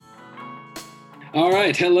All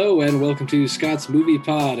right, hello and welcome to Scott's Movie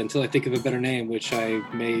Pod, until I think of a better name, which I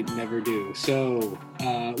may never do. So,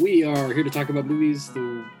 we are here to talk about movies,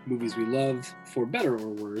 the movies we love, for better or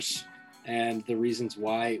worse, and the reasons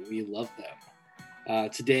why we love them.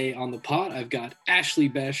 Today on the pod, I've got Ashley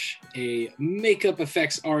Besh, a makeup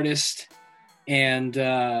effects artist and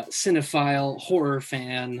cinephile, horror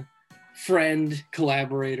fan, friend,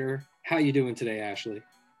 collaborator. How you doing today, Ashley?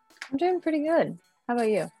 I'm doing pretty good. How about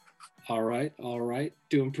you? All right.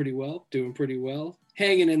 Doing pretty well.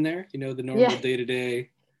 Hanging in there, the normal day-to-day.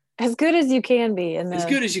 As good as you can be As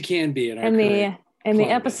good as you can be in our in the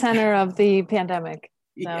climate. epicenter of the pandemic.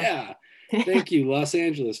 So. Yeah. Thank you, Los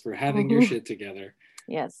Angeles, for having your shit together.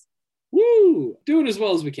 Yes. Woo! Doing as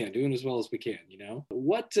well as we can,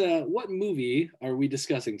 What movie are we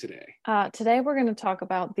discussing today? Today we're going to talk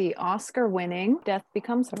about the Oscar-winning Death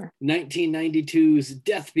Becomes Her. 1992's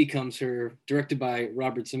Death Becomes Her, directed by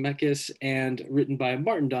Robert Zemeckis and written by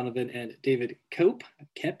Martin Donovan and David Koepp.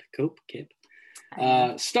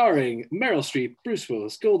 Starring Meryl Streep, Bruce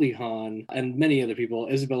Willis, Goldie Hawn, and many other people.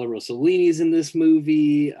 Isabella Rossellini's in this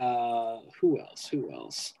movie. Who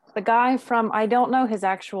else? The guy from, I don't know his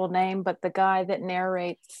actual name, but the guy that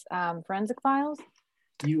narrates Forensic Files.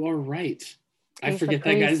 You are right. I forget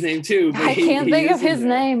that guy's name too. But I can't think of his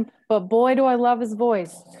name, but boy, do I love his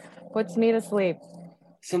voice. Puts me to sleep.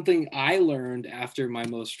 Something I learned after my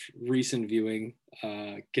most recent viewing,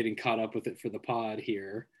 getting caught up with it for the pod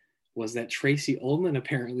here, was that Tracy Ullman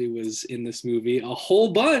apparently was in this movie a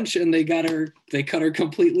whole bunch, and they cut her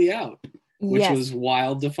completely out, which was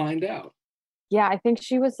wild to find out. Yeah, I think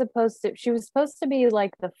she was supposed to be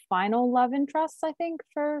like the final love interest, I think,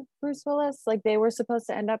 for Bruce Willis. Like they were supposed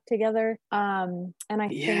to end up together. And I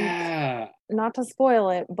think, not to spoil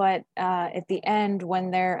it, but at the end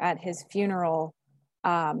when they're at his funeral,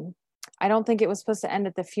 I don't think it was supposed to end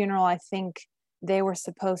at the funeral. I think they were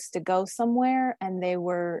supposed to go somewhere, and they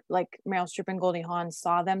were like, Meryl Streep and Goldie Hawn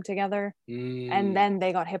saw them together, and then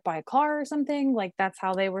they got hit by a car or something. Like that's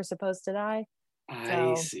how they were supposed to die.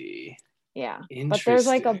 I see. Yeah, but there's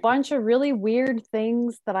like a bunch of really weird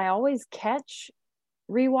things that I always catch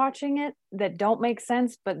rewatching it that don't make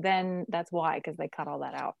sense, but then that's why, because they cut all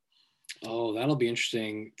that out. Oh, that'll be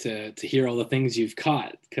interesting to hear all the things you've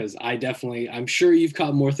caught, because I'm sure you've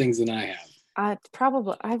caught more things than I have.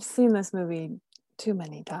 I've seen this movie too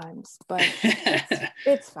many times, but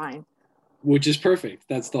it's fine. Which is perfect.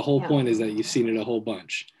 That's the whole point, is that you've seen it a whole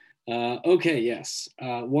bunch. Okay, yes.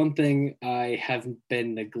 One thing I have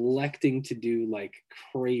been neglecting to do like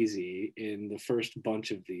crazy in the first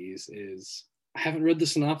bunch of these is I haven't read the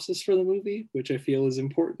synopsis for the movie, which I feel is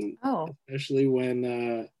important. Especially when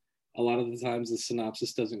a lot of the times the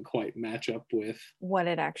synopsis doesn't quite match up with what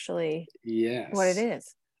it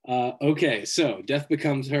is. Okay, so Death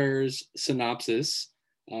Becomes Her's synopsis.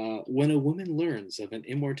 When a woman learns of an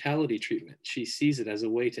immortality treatment, she sees it as a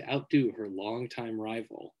way to outdo her longtime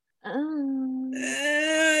rival.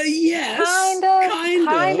 Yes.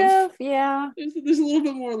 Kind of. Yeah. There's a little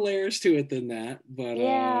bit more layers to it than that, but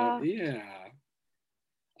yeah. You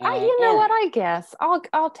know what? I guess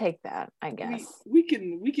I'll take that. I guess we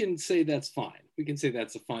can say that's fine. We can say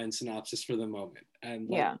that's a fine synopsis for the moment, and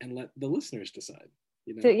let the listeners decide.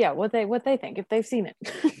 What they think if they've seen it.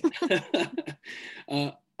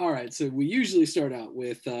 All right, so we usually start out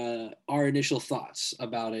with our initial thoughts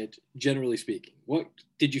about it, generally speaking. What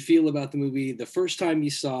did you feel about the movie the first time you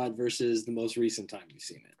saw it versus the most recent time you've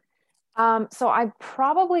seen it? So I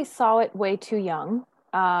probably saw it way too young.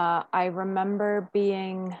 I remember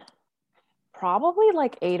being probably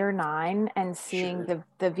like 8 or 9 and seeing the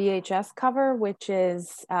VHS cover, which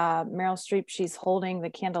is Meryl Streep. She's holding the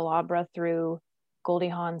candelabra through Goldie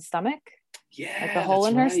Hawn's stomach. Yeah, like the hole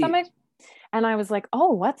in her stomach. And I was like,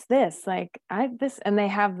 oh, what's this? Like and they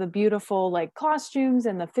have the beautiful like costumes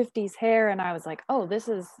and the 50s hair. And I was like, oh, this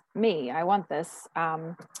is me. I want this.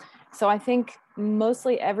 So I think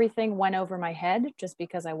mostly everything went over my head just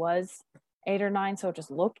because I was 8 or 9. So it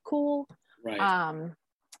just looked cool. Right.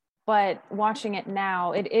 But watching it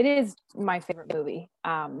now, it is my favorite movie.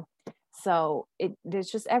 So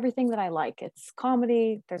it's just everything that I like. It's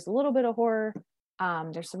comedy. There's a little bit of horror.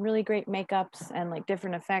 There's some really great makeups and like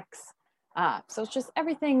different effects. So it's just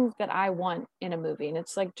everything that I want in a movie, and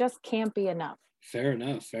it's like just can't be enough. Fair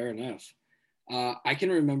enough. I can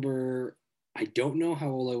remember, I don't know how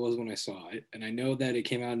old I was when I saw it, and I know that it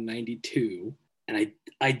came out in 92, and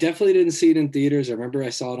I definitely didn't see it in theaters. I remember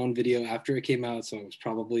I saw it on video after it came out, so it was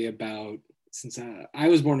probably about, since I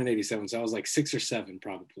was born in 87, so I was like 6 or 7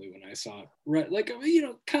 probably when I saw it, right? Like,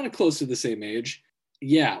 kind of close to the same age.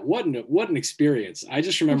 Yeah, what an experience. I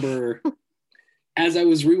just remember as I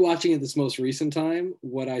was rewatching it this most recent time,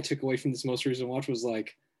 what I took away from this most recent watch was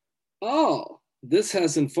like, oh, this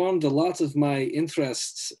has informed a lot of my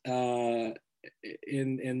interests in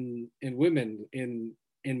women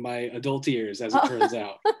in my adult years, as it turns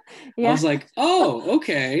out. Yeah. I was like, oh,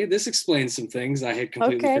 okay, this explains some things I had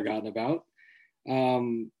completely forgotten about.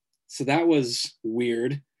 So that was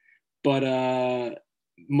weird, but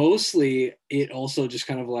mostly it also just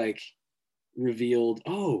kind of like revealed,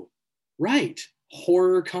 oh, right,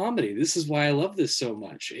 horror comedy. This is why I love this so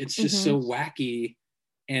much. It's just so wacky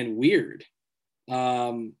and weird.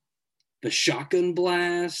 The shotgun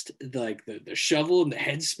blast, like the shovel and the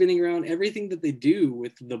head spinning around, everything that they do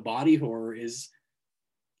with the body horror is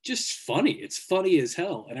just funny. It's funny as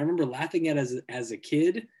hell. And I remember laughing at it as a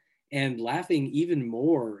kid and laughing even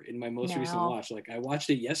more in my most recent watch. Like I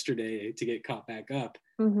watched it yesterday to get caught back up.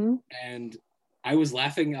 And I was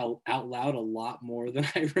laughing out loud a lot more than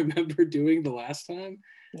I remember doing the last time.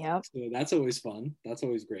 Yep. So that's always fun. That's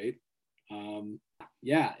always great.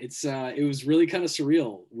 Yeah, it was really kind of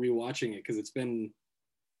surreal rewatching it because it's been,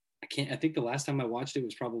 I think the last time I watched it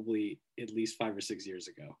was probably at least 5 or 6 years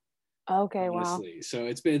ago. Okay, honestly. wow. So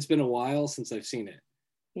it's been a while since I've seen it.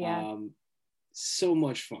 Yeah. So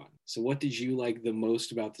much fun. So what did you like the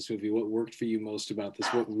most about this movie? What worked for you most about this?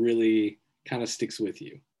 What really kind of sticks with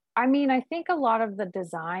you? I mean, I think a lot of the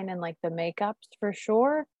design and like the makeups for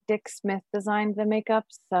sure. Dick Smith designed the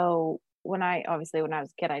makeups. So when I was a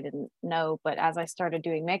kid, I didn't know, but as I started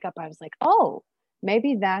doing makeup, I was like, oh,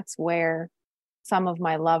 maybe that's where some of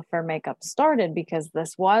my love for makeup started, because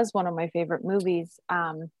this was one of my favorite movies.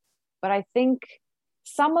 But I think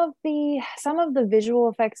some of the visual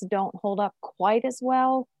effects don't hold up quite as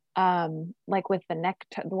well. Like with the neck,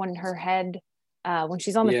 when her head, when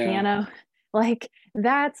she's on the piano, like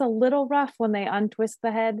that's a little rough when they untwist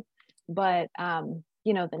the head. But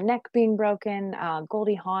the neck being broken,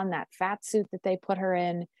 Goldie Hawn, that fat suit that they put her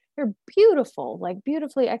in, they're beautiful, like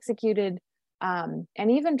beautifully executed. And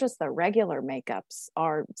even just the regular makeups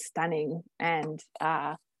are stunning. And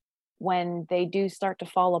when they do start to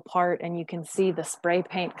fall apart and you can see the spray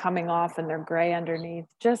paint coming off and they're gray underneath,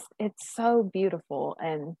 just it's so beautiful.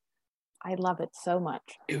 And I love it so much.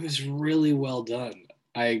 It was really well done.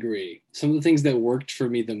 I agree. Some of the things that worked for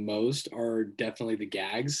me the most are definitely the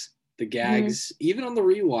gags. The gags, even on the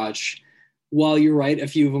rewatch, while you're right, a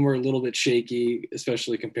few of them are a little bit shaky,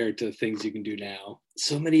 especially compared to things you can do now.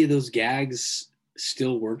 So many of those gags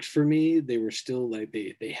still worked for me. They were still like,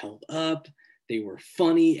 they held up. They were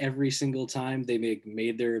funny every single time they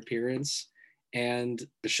made their appearance. And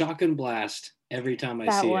the shotgun blast, every time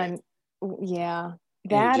I see it. Yeah.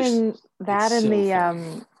 That and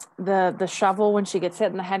the shovel, when she gets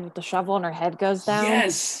hit in the head with the shovel and her head goes down.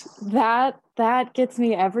 Yes. That gets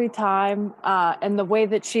me every time. And the way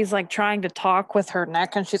that she's like trying to talk with her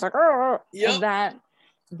neck and she's like, yep. And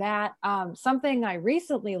that something I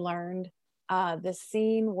recently learned, the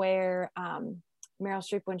scene where Meryl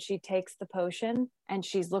Streep, when she takes the potion and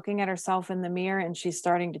she's looking at herself in the mirror and she's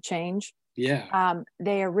starting to change. Yeah.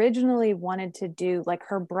 They originally wanted to do, like,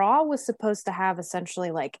 her bra was supposed to have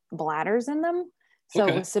essentially like bladders in them. So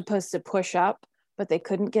it was supposed to push up, but they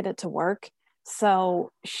couldn't get it to work.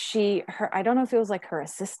 So I don't know if it was like her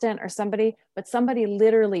assistant or somebody, but somebody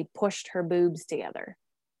literally pushed her boobs together.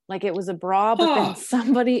 Like it was a bra, but then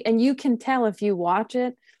somebody, and you can tell if you watch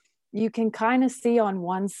it, you can kind of see on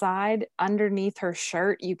one side underneath her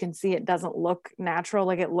shirt, you can see it doesn't look natural.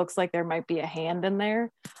 Like it looks like there might be a hand in there.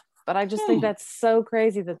 But I just think that's so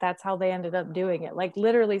crazy that that's how they ended up doing it. Like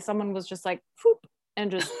literally someone was just like, whoop,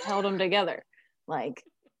 and just held them together. Like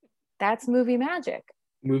that's movie magic.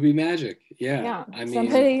 Movie magic. Yeah. I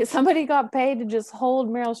mean, somebody got paid to just hold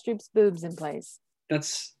Meryl Streep's boobs in place.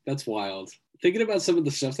 That's wild. Thinking about some of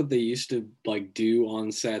the stuff that they used to like do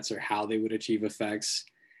on sets or how they would achieve effects,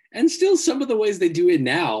 and still some of the ways they do it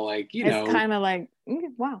now, like, it's kind of like,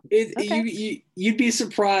 wow. You'd be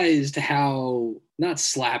surprised how not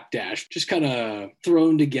slapdash, just kind of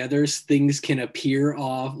thrown together things can appear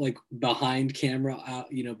off like behind camera,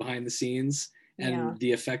 behind the scenes, and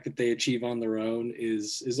the effect that they achieve on their own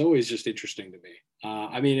is always just interesting to me.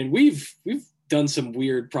 I mean, and we've done some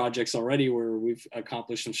weird projects already where we've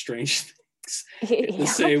accomplished some strange things the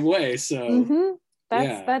same way. So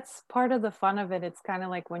that's part of the fun of it. It's kind of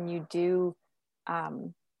like when you do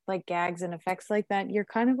like gags and effects like that, you're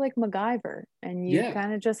kind of like MacGyver, and you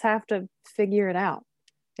kind of just have to figure it out.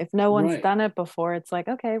 If no one's done it before, it's like,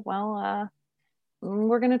 okay, well,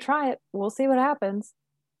 we're gonna try it, we'll see what happens.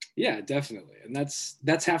 Yeah, definitely. And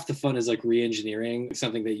that's half the fun, is like re-engineering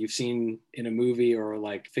something that you've seen in a movie, or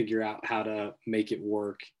like figure out how to make it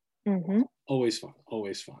work. Always fun,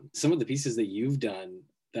 always fun. Some of the pieces that you've done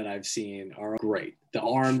that I've seen are great. The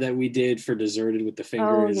arm that we did for Deserted with the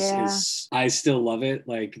finger is I still love it,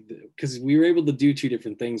 like, because we were able to do two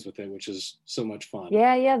different things with it, which is so much fun.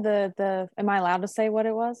 Yeah. The am I allowed to say what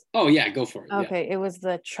it was? Oh yeah, go for it. Okay, it was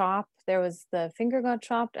the chop. There was the finger got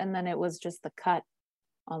chopped, and then it was just the cut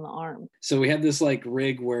on the arm. So we had this like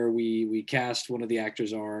rig where we cast one of the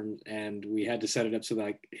actor's arm, and we had to set it up so that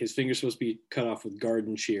like his finger's supposed to be cut off with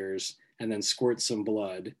garden shears and then squirt some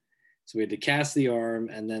blood. So we had to cast the arm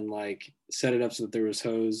and then like set it up so that there was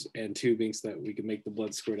hose and tubing so that we could make the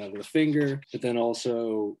blood squirt out of the finger. But then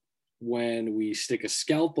also when we stick a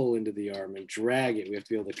scalpel into the arm and drag it, we have to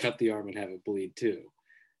be able to cut the arm and have it bleed too.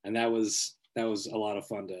 And that was a lot of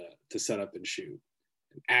fun to set up and shoot.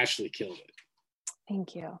 And Ashley killed it.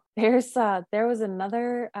 Thank you. There was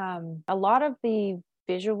another, a lot of the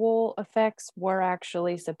visual effects were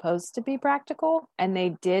actually supposed to be practical, and they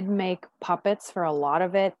did make puppets for a lot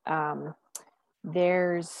of it.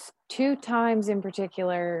 There's two times in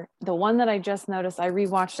particular, the one that I just noticed, I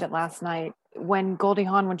rewatched it last night, when Goldie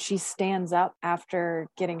Hawn, when she stands up after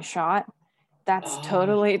getting shot, that's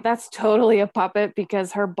totally a puppet,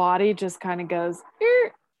 because her body just kind of goes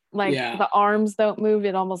like the arms don't move.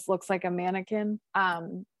 It almost looks like a mannequin.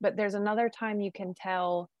 But there's another time you can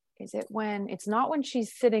tell, is it when, it's not when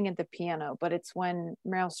she's sitting at the piano, but it's when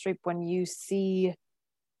Meryl Streep, when you see,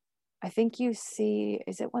 I think you see,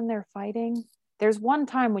 is it when they're fighting? There's one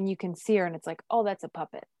time when you can see her and it's like, oh, that's a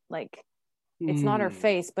puppet. Like it's not her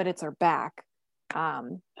face, but it's her back.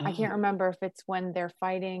 I can't remember if it's when they're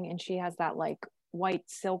fighting and she has that like white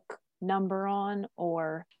silk number on,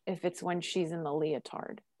 or if it's when she's in the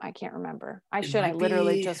leotard. I can't remember. I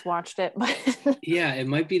literally just watched it. But yeah, it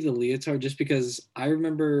might be the leotard, just because I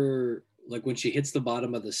remember like when she hits the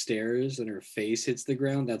bottom of the stairs and her face hits the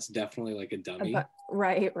ground, that's definitely like a dummy.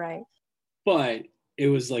 Right. But it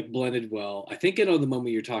was like blended well. I think I know the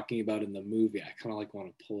moment you're talking about in the movie. I kind of like want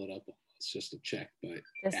to pull it up. It's just to check, but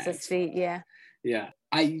just to see, yeah. Yeah,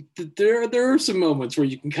 there are some moments where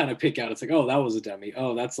you can kind of pick out. It's like, oh, that was a dummy.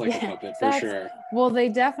 Oh, that's like a puppet for sure. Well, they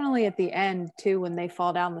definitely at the end too, when they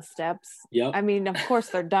fall down the steps. Yep. I mean, of course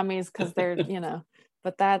they're dummies because they're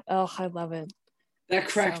but that I love it. That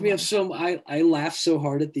cracked me up so. I laughed so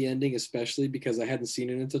hard at the ending, especially because I hadn't seen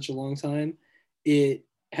it in such a long time. It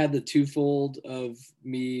had the twofold of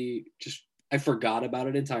me I forgot about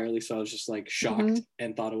it entirely, so I was just like shocked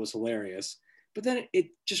and thought it was hilarious. But then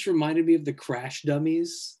it just reminded me of the Crash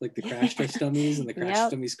Dummies, like the Crash Test Dummies and the Crash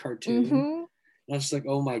Dummies cartoon. And I was just like,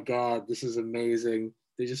 oh my God, this is amazing.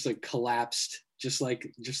 They just like collapsed just like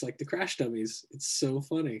the Crash Dummies. It's so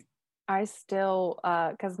funny. I still,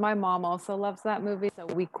 because my mom also loves that movie, so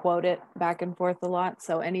we quote it back and forth a lot.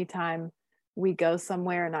 So anytime we go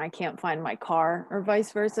somewhere and I can't find my car or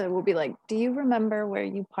vice versa, we'll be like, do you remember where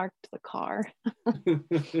you parked the car?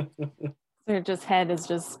 Their head is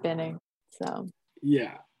just spinning. So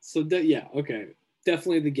okay,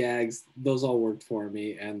 definitely the gags, those all worked for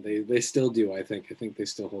me, and they still do. I think they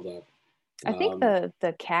still hold up. I think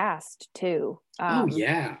the cast too.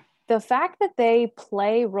 The fact that they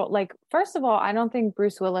play like, first of all, I don't think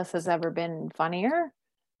Bruce Willis has ever been funnier.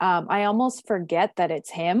 I almost forget that it's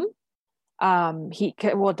him. It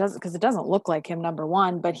doesn't, because it doesn't look like him, number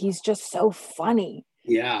one, but he's just so funny.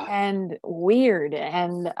 Yeah, and weird,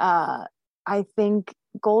 and I think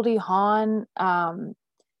Goldie Hawn,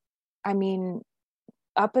 I mean,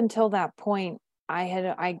 up until that point,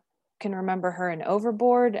 I can remember her in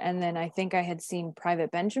Overboard, and then I think I had seen Private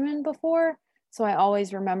Benjamin before, so I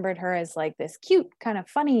always remembered her as like this cute, kind of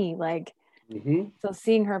funny, like, so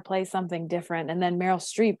seeing her play something different, and then Meryl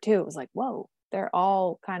Streep too, it was like, whoa, they're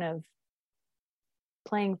all kind of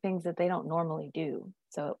playing things that they don't normally do,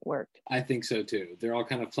 so it worked. I think so too. They're all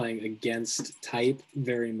kind of playing against type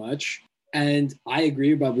very much. And I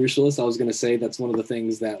agree about Bruce Willis. I was going to say that's one of the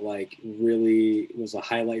things that like really was a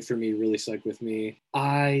highlight for me, really stuck with me.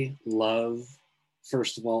 I love,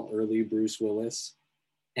 first of all, early Bruce Willis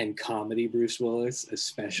and comedy Bruce Willis,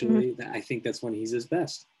 especially. I think that's when he's his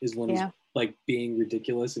best, is when he's like being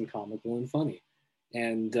ridiculous and comical and funny.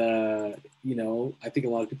 And, I think a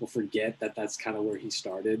lot of people forget that that's kind of where he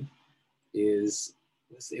started. It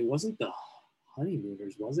wasn't the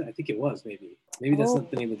Honeymooners, was it? I think it was, maybe. Maybe that's not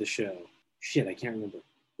the name of the show. Shit, I can't remember.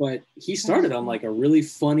 But he started on like a really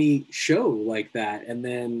funny show like that. And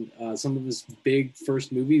then some of his big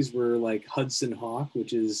first movies were like Hudson Hawk,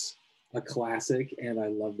 which is a classic. And I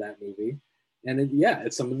love that movie. And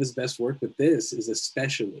it's some of his best work, but this is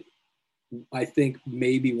especially, I think,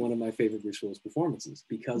 maybe one of my favorite Bruce Willis performances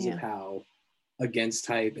because of how against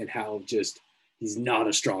type and how just he's not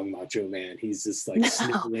a strong macho man. He's just like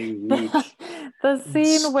sniffling, weak. The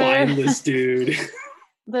scene where spineless dude.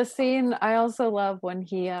 the scene I also love when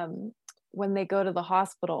when they go to the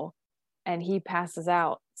hospital and he passes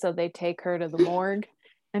out, so they take her to the morgue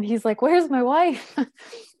and he's like, "Where's my wife?" And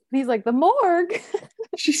he's like, "The morgue."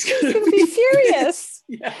 She's gonna gonna be furious.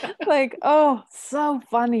 Yeah. Like, oh, so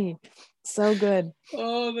funny, so good.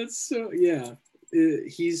 Oh, that's so, yeah.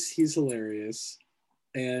 He's hilarious,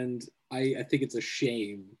 and I think it's a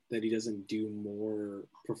shame that he doesn't do more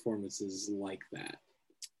performances like that.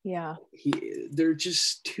 Yeah. They're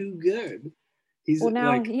just too good. He's Well,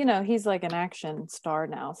 now like, he's like an action star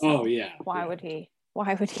now. So oh yeah. Why would he?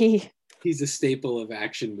 Why would he? He's a staple of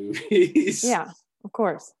action movies. Yeah, of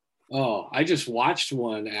course. Oh, I just watched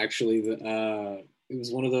one actually. It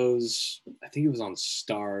was one of those. I think it was on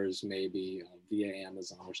Stars, maybe via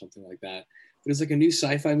Amazon or something like that. But it's like a new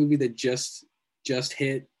sci-fi movie that just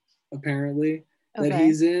hit, apparently, that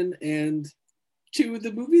he's in. And to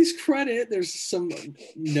the movie's credit, there's some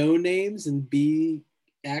no names and B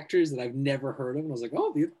actors that I've never heard of, and I was like,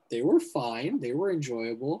 oh, they were fine, they were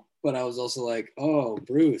enjoyable. But I was also like, oh,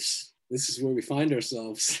 Bruce, this is where we find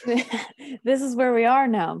ourselves. This is where we are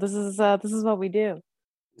now. This is what we do.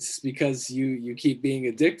 It's because you keep being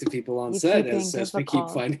a dick to people on set as we keep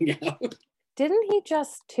finding out. Didn't he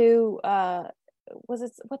just too was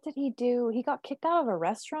it, what did he do? He got kicked out of a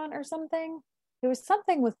restaurant or something. There was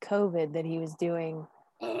something with COVID that he was doing.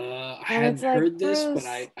 I hadn't heard this,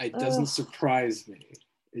 but it doesn't surprise me.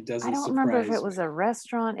 It doesn't. I don't remember if it was a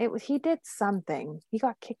restaurant. He did something. He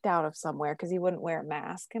got kicked out of somewhere because he wouldn't wear a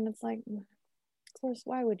mask, and it's like, of course,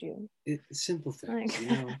 why would you? It's simple things,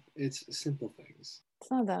 It's simple things.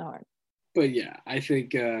 It's not that hard. But yeah, I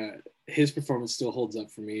think his performance still holds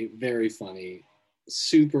up for me. Very funny,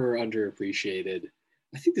 super underappreciated.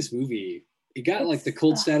 I think this movie, it got like the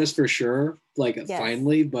cult status for sure,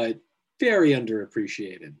 finally, but very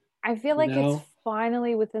underappreciated. I feel like it's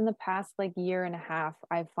finally within the past like year and a half,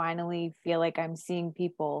 I finally feel like I'm seeing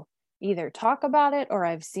people either talk about it or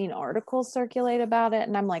I've seen articles circulate about it,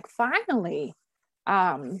 and I'm like, finally.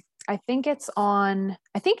 I think it's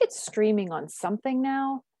streaming on something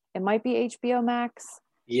now. It might be HBO Max.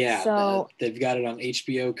 Yeah, so they've got it on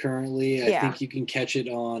HBO currently. I think you can catch it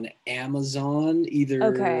on Amazon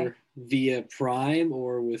either via Prime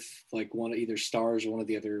or with like either Stars or one of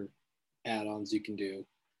the other add-ons you can do.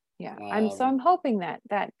 Yeah, I'm hoping that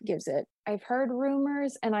gives it. I've heard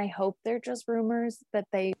rumors, and I hope they're just rumors that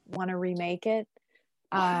they want to remake it.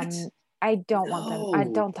 I don't want them. I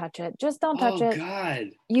don't touch it. Just don't touch it. Oh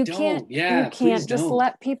God, you can't. Yeah, you can't just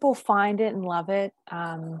let people find it and love it.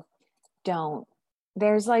 Don't.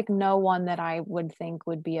 There's like no one that I would think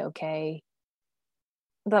would be okay.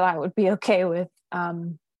 That I would be okay with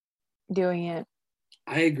doing it.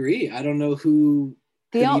 I agree. I don't know who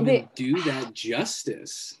could even do that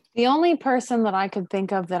justice. The only person that I could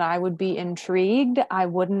think of that I would be intrigued, I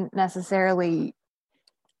wouldn't necessarily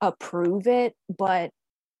approve it, but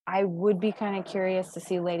I would be kind of curious to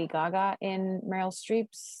see Lady Gaga in Meryl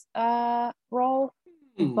Streep's role.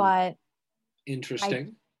 But interesting.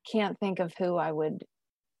 I can't think of who I would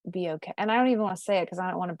be okay. And I don't even want to say it because I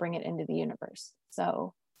don't want to bring it into the universe.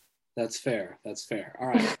 So that's fair. All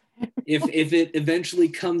right. if it eventually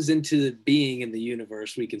comes into being in the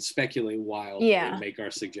universe, we can speculate wildly and make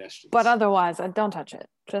our suggestions. But otherwise, don't touch it.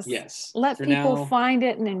 Just let people find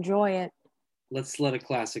it and enjoy it. Let's let a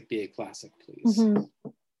classic be a classic, please. Mm-hmm.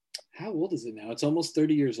 How old is it now? It's almost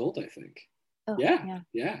 30 years old, I think. Oh, yeah.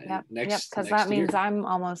 Yep. Because that means I'm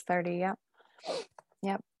almost 30.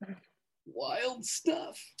 Yep. Wild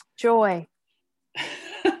stuff. Joy.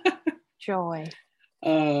 Joy.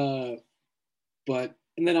 But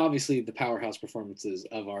and then obviously the powerhouse performances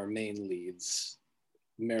of our main leads,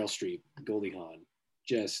 Meryl Streep, Goldie Hawn,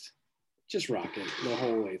 just rock it the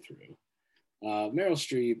whole way through. Meryl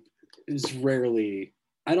Streep is rarely.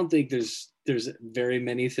 I don't think there's very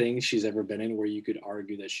many things she's ever been in where you could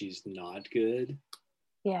argue that she's not good.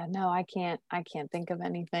 Yeah, no, I can't think of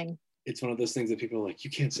anything. It's one of those things that people are like, you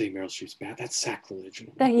can't say Meryl Streep's bad. That's sacrilege.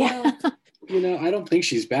 Yeah. I don't think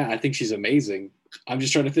she's bad. I think she's amazing. I'm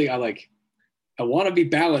just trying to think. I want to be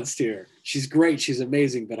balanced here. She's great. She's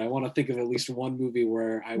amazing. But I want to think of at least one movie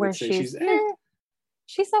where I would say she's okay.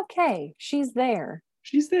 She's there.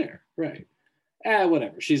 She's there. Right.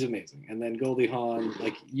 Whatever. She's amazing. And then Goldie Hawn,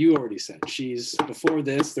 like you already said, before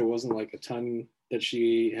this, there wasn't like a ton that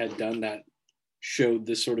she had done that showed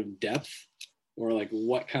this sort of depth or like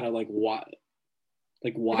what kind of wild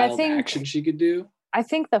action she could do. I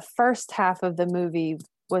think the first half of the movie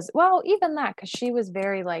was, well, even that, because she was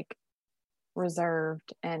very like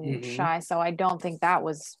reserved and shy. So I don't think that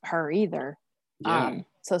was her either. Yeah.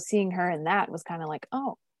 So seeing her in that was kind of like,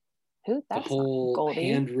 oh, Who? The That's not whole Goldie.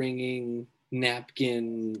 hand-wringing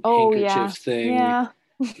napkin handkerchief thing. Yeah.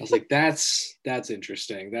 I was like, that's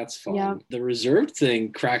interesting. That's fun. Yeah. The reserved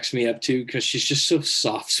thing cracks me up too, because she's just so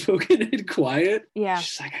soft-spoken and quiet. Yeah.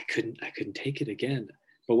 She's like, I couldn't take it again.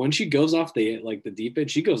 But when she goes off the deep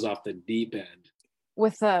end, she goes off the deep end.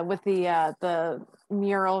 With the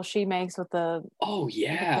mural she makes with the with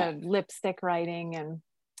the lipstick writing, and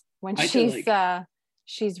when she's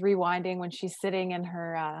rewinding, when she's sitting in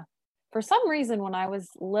her for some reason, when I was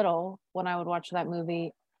little, when I would watch that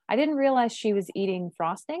movie, I didn't realize she was eating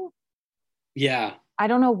frosting. Yeah. I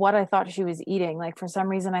don't know what I thought she was eating. Like, for some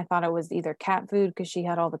reason, I thought it was either cat food because she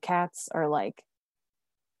had all the cats, or like,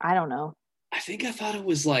 I don't know. I think I thought it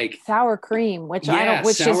was like sour cream, which sour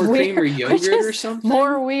is cream weird, or yogurt or something.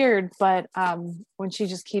 More weird, but when she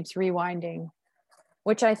just keeps rewinding,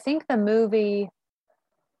 which I think the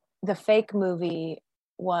fake movie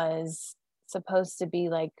was supposed to be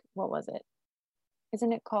like, what was it?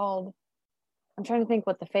 Isn't it called? I'm trying to think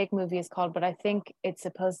what the fake movie is called, but I think it's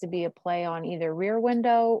supposed to be a play on either Rear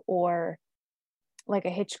Window or like a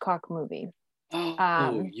Hitchcock movie.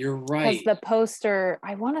 Oh, you're right. Because the poster,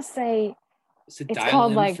 I want to say, it's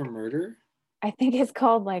called like for Murder. I think it's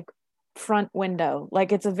called like Front Window.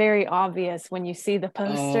 Like, it's a very obvious when you see the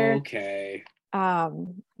poster. Oh, okay.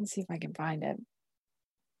 Let's see if I can find it.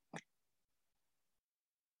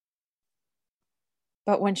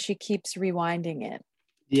 But when she keeps rewinding it.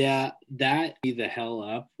 Yeah, that the hell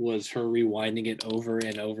up was her rewinding it over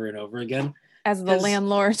and over and over again. As the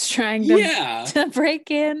landlord's trying to break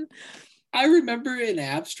in. I remember in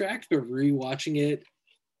abstract, but rewatching it,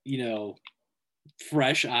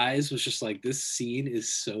 fresh eyes, was just like, this scene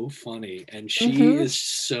is so funny, and she is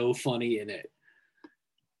so funny in it.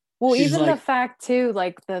 Well, she's even the fact too,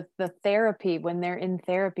 like the therapy, when they're in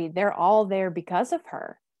therapy, they're all there because of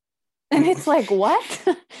her. And it's like, what?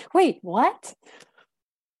 Wait, what?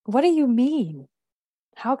 What do you mean?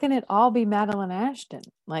 How can it all be Madeline Ashton?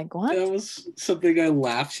 Like, what? That was something I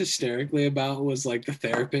laughed hysterically about, was like the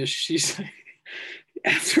therapist. She's like,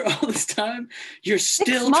 after all this time, you're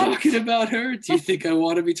still talking about her? Do you think I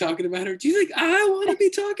want to be talking about her? Do you think I want to be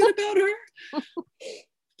talking about her?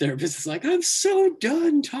 Therapist is like, I'm so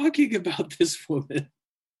done talking about this woman.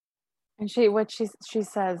 And she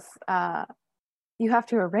says, you have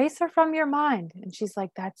to erase her from your mind. And she's like,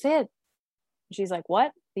 that's it. She's like,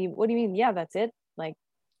 what? What do you mean? Yeah, that's it. Like,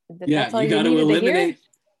 that's all you got to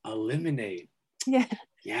eliminate. Yeah.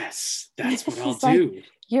 Yes, that's what I'll do. Like,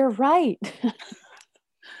 you're right.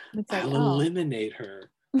 I'll eliminate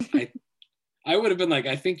her. I would have been like,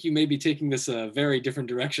 I think you may be taking this a very different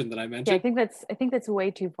direction than I meant. Yeah, I think that's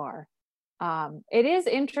way too far. It is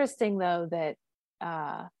interesting though that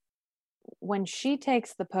when she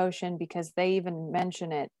takes the potion, because they even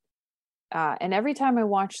mention it, and every time I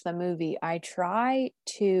watch the movie, I try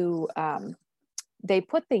to they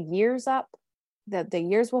put the years up, that the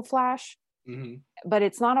years will flash. Mm-hmm. But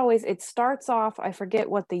it's not always, it starts off, I forget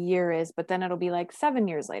what the year is, but then it'll be like 7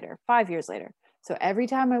 years later, 5 years later. So every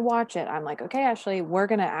time I watch it, I'm like, okay, Ashley, we're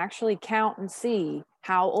going to actually count and see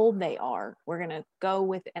how old they are. We're going to go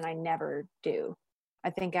with, and I never do.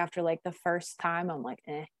 I think after like the first time, I'm like,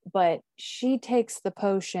 eh. But she takes the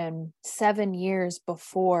potion 7 years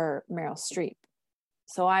before Meryl Streep.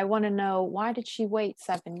 So I want to know, why did she wait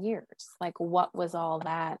 7 years? Like, what was all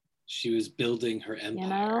that? She was building her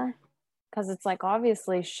empire. Because it's like,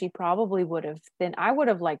 obviously she probably would have been, I would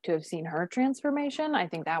have liked to have seen her transformation. I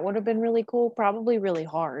think that would have been really cool, probably really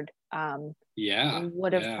hard.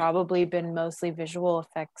 Would have probably been mostly visual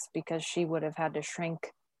effects, because she would have had to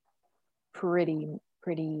shrink pretty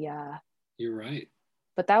You're right.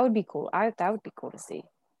 But that would be cool. That would be cool to see.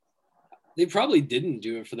 They probably didn't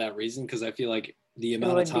do it for that reason, because I feel like the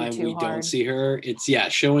amount of time we don't see her, it's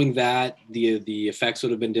showing that the effects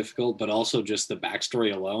would have been difficult, but also just the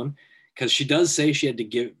backstory alone. Because she does say she had to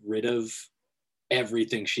get rid of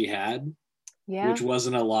everything she had, which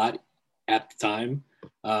wasn't a lot at the time.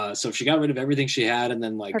 So if she got rid of everything she had and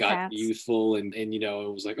then like got youthful and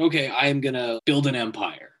it was like, okay, I am going to build an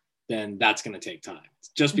empire, then that's going to take time.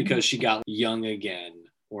 Just because she got young again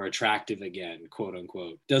or attractive again, quote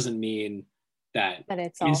unquote, doesn't mean that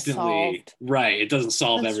it's instantly all solved. Right. It doesn't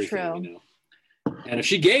solve that's everything, true. And if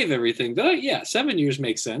she gave everything, 7 years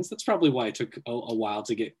makes sense. That's probably why it took a while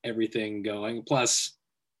to get everything going. Plus,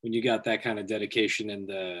 when you got that kind of dedication and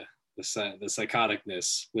the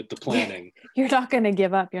psychoticness with the planning, you're not going to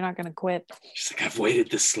give up. You're not going to quit. She's like, I've waited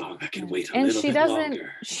this long. I can wait a little bit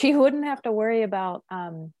longer. She wouldn't have to worry about.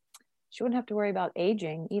 She wouldn't have to worry about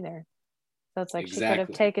aging either. So it's like she could have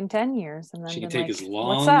Exactly. taken 10 years and then She can been take like, as what's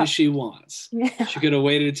long up? as she wants. Yeah. She could have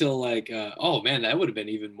waited until like, oh man, that would have been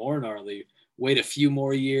even more gnarly. Wait a few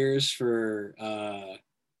more years for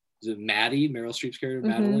is it Maddie, Meryl Streep's character,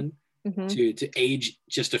 Mm-hmm. Madeline, Mm-hmm. to age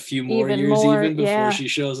just a few more Even years more, even before yeah, she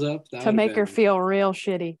shows up. That to would have make her been feel real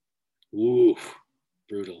shitty. ooh,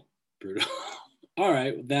 brutal. All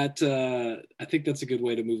right, that I think that's a good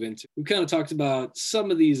way to move into. We kind of talked about some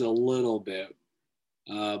of these a little bit,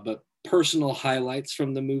 but personal highlights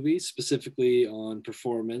from the movie, specifically on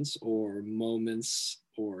performance or moments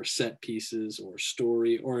or set pieces or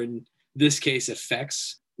story, or in this case,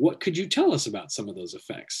 effects. What could you tell us about some of those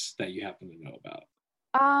effects that you happen to know about?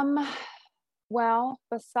 Well,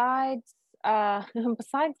 besides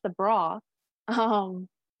besides the bra, um,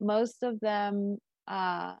 most of them,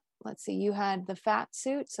 let's see, you had the fat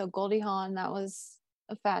suit. So Goldie Hawn, that was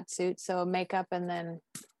a fat suit. So makeup and then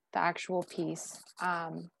the actual piece.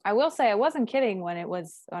 I will say I wasn't kidding when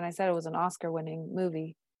I said it was an Oscar winning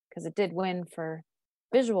movie, because it did win for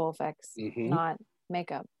visual effects, not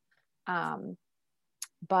makeup. Um,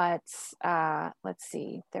 but let's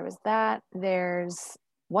see, there was that. There's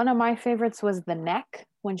one of my favorites was the neck,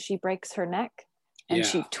 when she breaks her neck and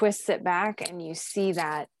she twists it back and you see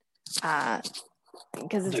that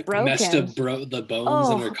because it's broken. Messed up the bones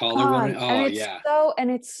in her collarbone. Oh,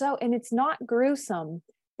 and it's not gruesome,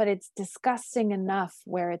 but it's disgusting enough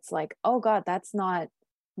where it's like, oh God, that's not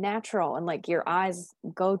natural. And like your eyes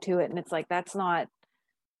go to it and it's like, that's not,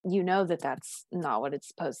 that's not what it's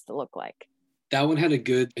supposed to look like. That one had a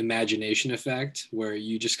good imagination effect where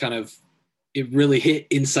you just kind of, it really hit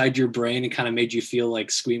inside your brain and kind of made you feel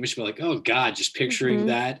like squeamish, but like, oh God, just picturing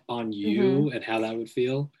that on you and how that would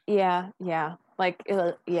feel. Yeah. Like,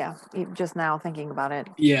 just now thinking about it.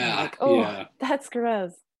 Yeah. I'm like, oh, that's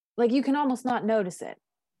gross. Like you can almost not notice it.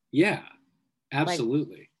 Yeah,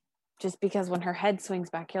 absolutely. Like, just because when her head swings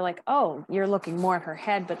back, you're like, oh, you're looking more at her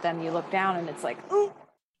head, but then you look down and it's like, ooh.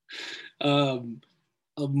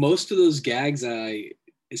 Most of those gags,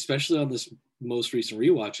 especially on this most recent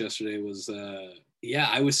rewatch yesterday, was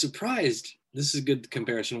I was surprised. This is a good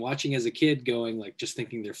comparison. Watching as a kid, going like just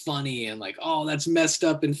thinking they're funny and like, oh, that's messed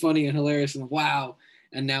up and funny and hilarious and wow.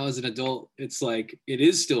 And now as an adult, it's like it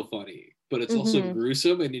is still funny, but it's also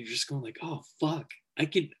gruesome, and you're just going like, oh fuck, I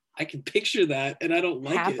can picture that, and I don't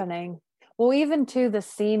like happening. Well, even to the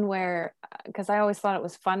scene where, because I always thought it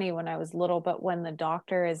was funny when I was little, but when the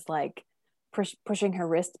doctor is like pushing her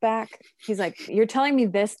wrist back, he's like, you're telling me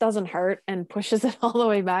this doesn't hurt, and pushes it all the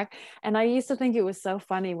way back. And I used to think it was so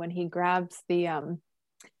funny when he grabs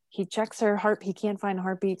he checks her heart, he can't find a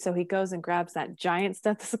heartbeat, so he goes and grabs that giant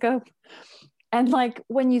stethoscope. And like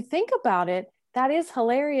when you think about it, that is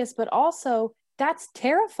hilarious, but also that's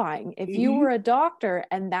terrifying. If you were a doctor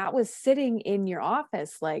and that was sitting in your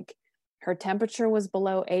office, like her temperature was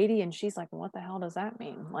below 80 and she's like, what the hell does that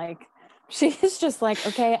mean? Like she's just like,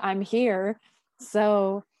 okay, I'm here.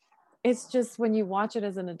 So it's just, when you watch it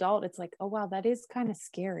as an adult, it's like, oh wow, that is kind of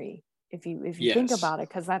scary if you think about it,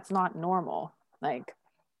 because that's not normal. Like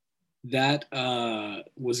that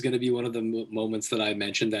was going to be one of the moments that I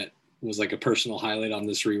mentioned that was like a personal highlight on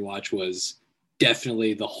this rewatch, was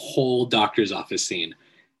definitely the whole doctor's office scene.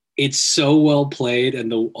 It's so well played,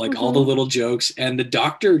 and all the little jokes, and the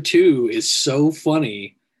doctor too is so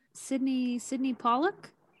funny. Sydney Pollack?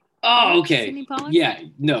 Oh, okay. Sydney Pollack? Yeah,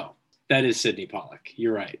 no, that is Sydney Pollack.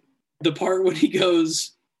 You're right. The part when he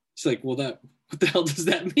goes, it's like, well, what the hell does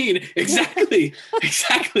that mean? Exactly.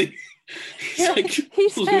 Exactly.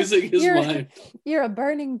 He's losing his mind. You're a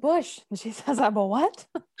burning bush. And she says, I'm a what?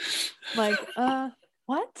 Like,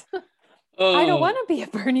 what? I don't want to be a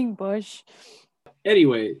burning bush.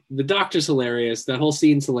 Anyway, the doctor's hilarious. That whole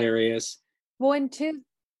scene's hilarious. Well, and to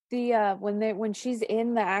the when she's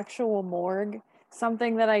in the actual morgue,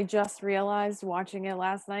 something that I just realized watching it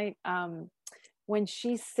last night, when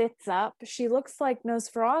she sits up, she looks like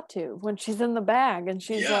Nosferatu when she's in the bag, and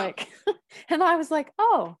she's like, and I was like,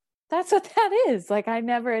 oh, that's what that is. Like I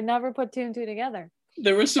never put two and two together.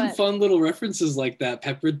 There were some fun little references like that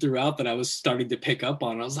peppered throughout that I was starting to pick up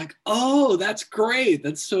on. I was like, oh, that's great.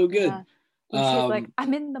 That's so good. Yeah. And she's like,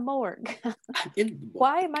 I'm in the morgue.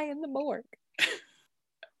 Why am I in the morgue?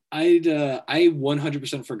 I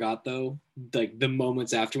 100% forgot though, like the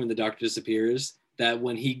moments after when the doctor disappears, that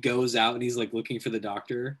when he goes out and he's like looking for the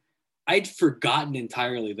doctor, I'd forgotten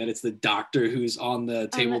entirely that it's the doctor who's on the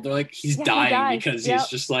table. They're like, he's dying because he's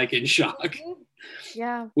just like in shock.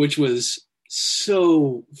 Yeah. Which was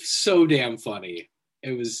so damn funny.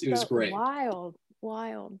 It was great. Wild.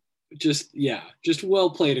 Just well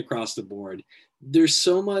played across the board. There's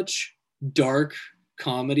so much dark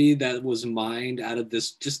comedy that was mined out of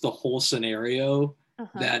this, just the whole scenario,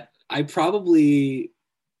 that I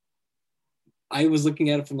was looking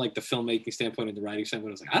at it from like the filmmaking standpoint and the writing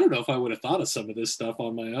standpoint. I was like, I don't know if I would have thought of some of this stuff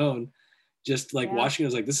on my own. Just like watching it, I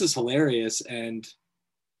was like, this is hilarious. And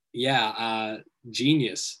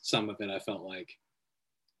genius. Some of it, I felt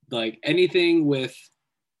like anything with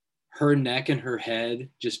her neck and her head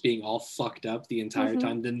just being all fucked up the entire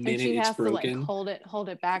time. The minute it's broken, to, like, hold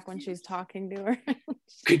it back when she's talking to her.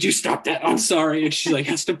 Could you stop that? I'm sorry. And she like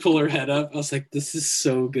has to pull her head up. I was like, this is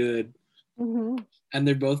so good. And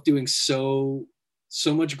they're both doing so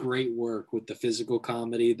much great work with the physical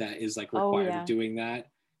comedy that is like required of doing that.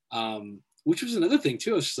 Which was another thing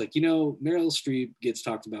too. I was just like, Meryl Streep gets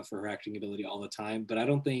talked about for her acting ability all the time, but I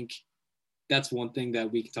don't think that's one thing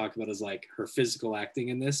that we can talk about, is like her physical acting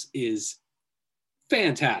in this is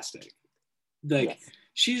fantastic. Like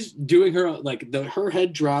she's doing her, like her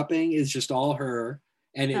head dropping is just all her,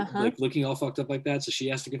 and it like looking all fucked up like that. So she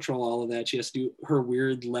has to control all of that. She has to do her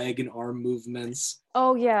weird leg and arm movements.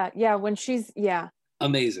 Oh yeah. When she's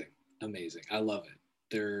amazing. I love it.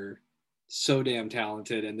 They're so damn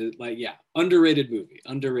talented, and like underrated movie.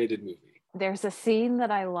 There's a scene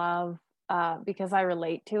that I love because I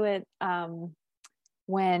relate to it,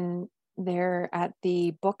 when they're at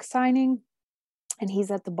the book signing and he's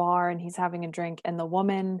at the bar and he's having a drink, and the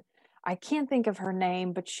woman, I can't think of her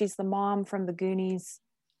name, but she's the mom from the Goonies.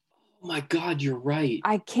 Oh my God, you're right.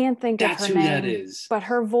 I can't think of her name. That's who that is. But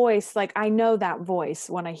her voice, like I know that voice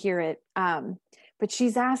when I hear it. But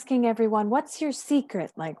she's asking everyone, what's your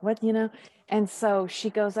secret? Like, what, And so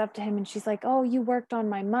she goes up to him and she's like, oh, you worked on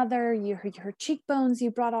my mother, her cheekbones,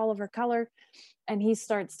 you brought all of her color. And he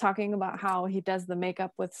starts talking about how he does the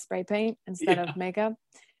makeup with spray paint instead of makeup.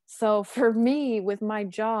 So for me, with my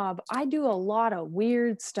job, I do a lot of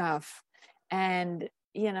weird stuff. And,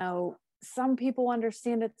 some people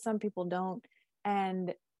understand it, some people don't.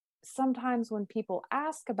 And sometimes when people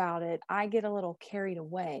ask about it, I get a little carried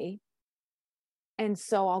away. And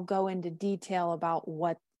so I'll go into detail about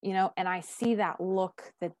what, and I see that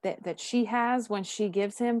look that she has when she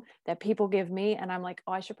gives him, that people give me. And I'm like,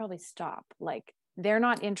 oh, I should probably stop. Like, they're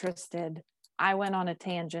not interested. I went on a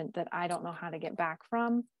tangent that I don't know how to get back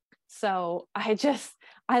from. So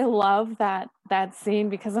I love that scene,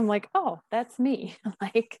 because I'm like, oh, that's me.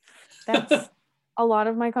 Like, that's a lot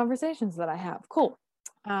of my conversations that I have. Cool.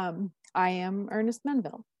 I am Ernest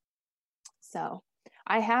Menville. So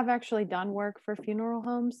I have actually done work for funeral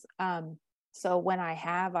homes. So when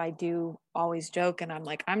I do always joke, and I'm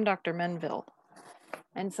like, I'm Dr. Menville.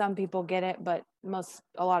 And some people get it, but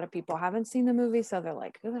a lot of people haven't seen the movie. So they're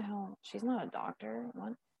like, who the hell? She's not a doctor.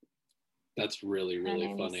 What? That's really,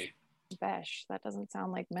 really funny. Besh. That doesn't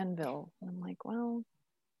sound like Menville. And I'm like, well,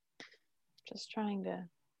 just trying to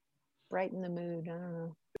brighten the mood. I don't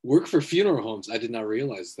know. Work for funeral homes. I did not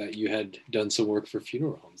realize that you had done some work for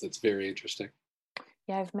funeral homes. That's very interesting.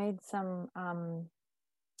 Yeah, I've made some,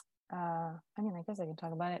 I guess I can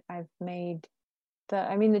talk about it. I've made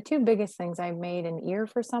the two biggest things. I made an ear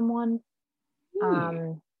for someone.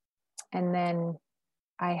 And then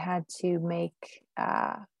I had to make,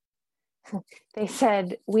 they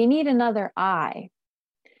said, we need another eye.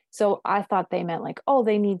 So I thought they meant like, oh,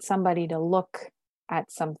 they need somebody to look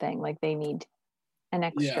at something, like they need an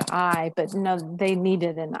extra eye, but no, they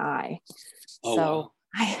needed an eye. Oh, so wow.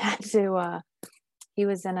 I had to, he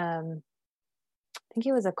was in I think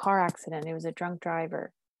it was a car accident. He was a drunk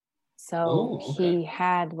driver. So he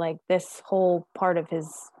had like this whole part of his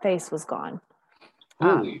face was gone.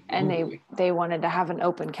 And they wanted to have an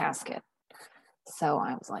open casket. So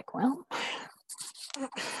I was like, well,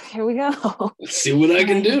 here we go. Let's see what I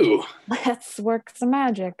can do. Let's work some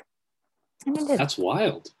magic. And I did. That's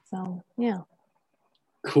wild. So, yeah.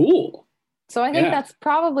 Cool. So I think that's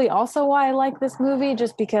probably also why I like this movie,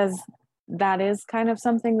 just because that is kind of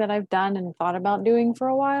something that I've done and thought about doing for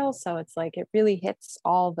a while. So it's like, it really hits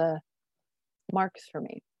all the marks for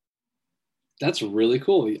me. That's really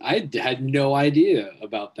cool. I had no idea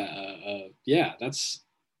about that. That's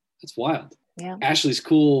wild. Yeah. Ashley's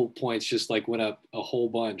cool points just like went up a whole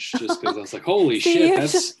bunch, just because I was like, holy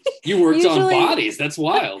shit, you worked on bodies. That's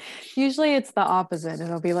wild. Usually it's the opposite.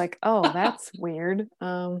 It'll be like, oh, that's weird.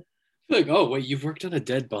 Like, oh wait, you've worked on a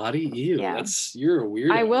dead body? Ew, you're a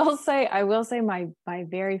weirdo. I will say my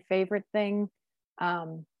very favorite thing,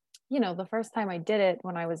 the first time I did it,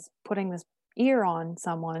 when I was putting this ear on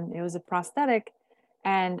someone, it was a prosthetic,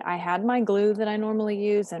 and I had my glue that I normally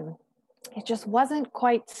use, and it just wasn't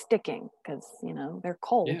quite sticking because they're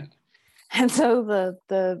cold. Yeah. And so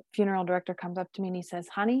the funeral director comes up to me and he says,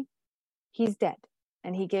 honey, he's dead.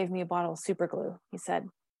 And he gave me a bottle of super glue. He said,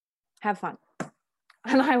 have fun.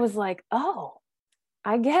 And I was like, oh,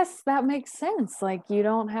 I guess that makes sense. Like, you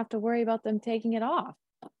don't have to worry about them taking it off.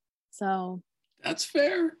 So that's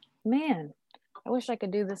fair. Man, I wish I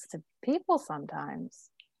could do this to people sometimes.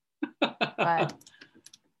 But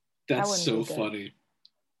that's so funny.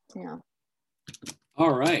 Yeah.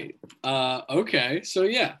 All right. Okay. So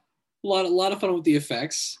yeah, a lot of fun with the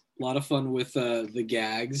effects. A lot of fun with the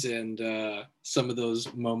gags and some of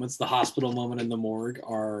those moments. The hospital moment in the morgue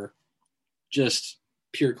are just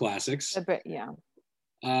pure classics. Yeah.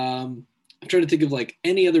 I'm trying to think of like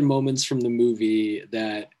any other moments from the movie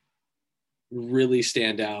that really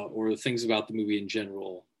stand out, or things about the movie in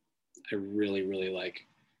general I really, really like.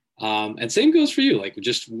 And same goes for you. Like,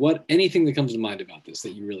 just anything that comes to mind about this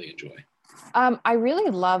that you really enjoy. I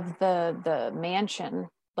really love the mansion.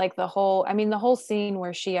 Like the whole scene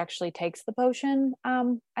where she actually takes the potion,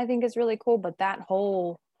 I think is really cool. But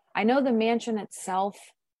I know the mansion itself,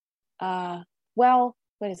 well,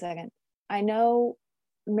 wait a second. I know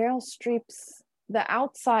Meryl Streep's, the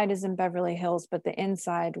outside is in Beverly Hills, but the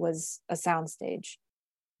inside was a soundstage.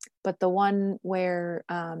 But the one where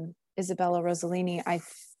Isabella Rossellini,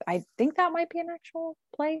 I think that might be an actual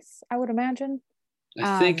place, I would imagine.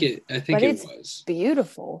 I think it was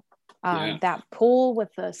beautiful. Yeah. That pool with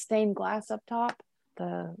the stained glass up top,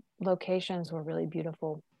 the locations were really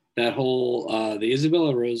beautiful. That whole the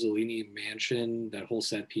Isabella Rossellini mansion, that whole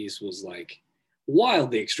set piece was like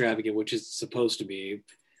wildly extravagant, which it's supposed to be.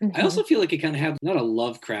 Mm-hmm. I also feel like it kind of had not a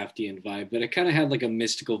Lovecraftian vibe, but it kind of had like a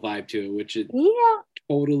mystical vibe to it, which it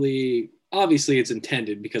totally, obviously it's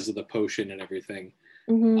intended because of the potion and everything.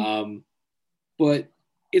 Mm-hmm. But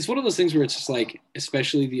it's one of those things where it's just like,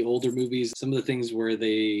 especially the older movies, some of the things where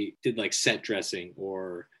they did like set dressing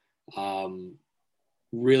or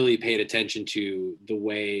really paid attention to the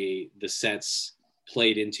way the sets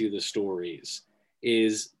played into the stories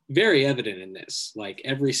is very evident in this. Like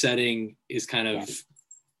every setting is kind of,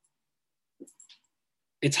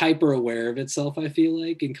 it's hyper aware of itself, I feel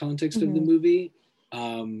like, in context mm-hmm. of the movie,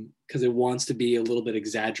 because it wants to be a little bit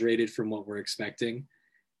exaggerated from what we're expecting,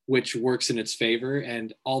 which works in its favor.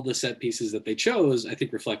 And all the set pieces that they chose, I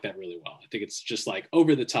think, reflect that really well. I think it's just like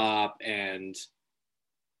over the top and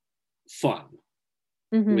fun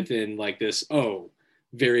mm-hmm. within like this,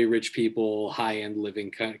 very rich people, high-end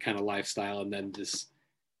living kind of lifestyle. And then it's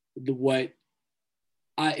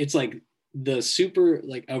like the super,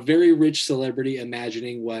 like a very rich celebrity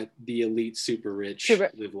imagining what the elite super rich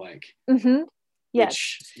live like, mm-hmm.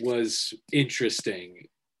 yes. Which was interesting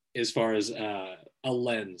as far as a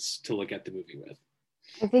lens to look at the movie with.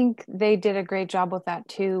 I think they did a great job with that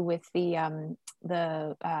too, with the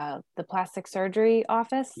plastic surgery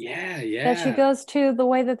office. Yeah. That she goes to, the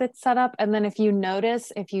way that it's set up. And then if you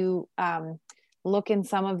notice, if you look in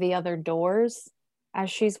some of the other doors as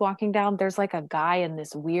she's walking down, there's like a guy in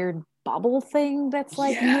this weird bubble thing that's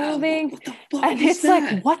like moving. What the fuck and is it's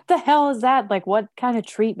that? Like, what the hell is that? Like, what kind of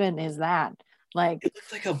treatment is that? Like, it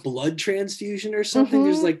looks like a blood transfusion or something. Mm-hmm.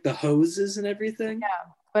 There's like the hoses and everything.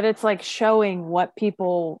 Yeah, but it's like showing what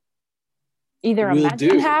people either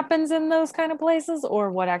imagine happens in those kind of places or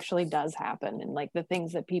what actually does happen, and like the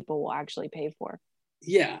things that people will actually pay for.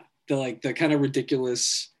 Yeah, the kind of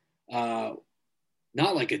ridiculous, not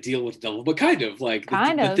like a deal with the devil, but kind of like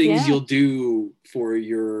the things you'll do for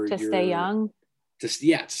your stay young. To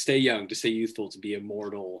stay young, to stay youthful, to be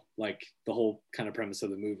immortal, like the whole kind of premise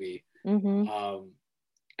of the movie. Mm-hmm.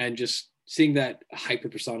 And just seeing that hyper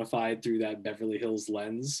personified through that Beverly Hills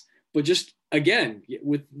lens, but just again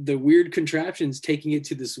with the weird contraptions, taking it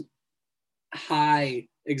to this high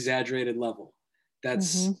exaggerated level.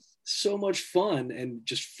 That's mm-hmm. so much fun and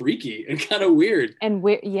just freaky and kind of weird. And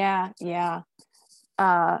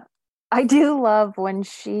I do love when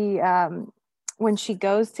she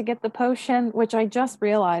goes to get the potion, which I just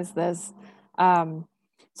realized this.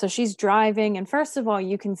 So she's driving, and first of all,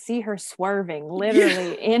 you can see her swerving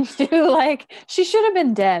literally into, like, she should have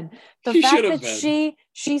been dead. The fact that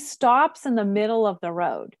she stops in the middle of the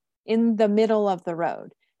road,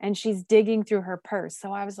 and she's digging through her purse.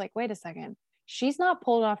 So I was like, wait a second, she's not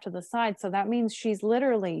pulled off to the side. So that means she's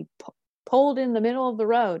literally pulled in the middle of the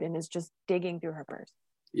road and is just digging through her purse.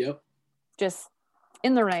 Yep. Just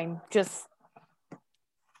in the rain, just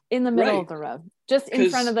in the middle of the road, just in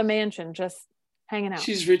front of the mansion, just hanging out.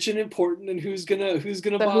 She's rich and important, and who's gonna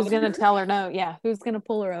tell her no? Yeah, who's gonna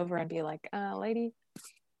pull her over and be like, lady?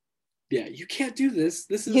 Yeah, you can't do this.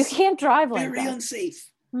 You can't drive like very that.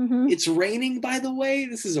 Unsafe. Mm-hmm. It's raining, by the way.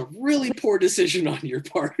 This is a really poor decision on your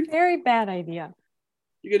part. Very bad idea.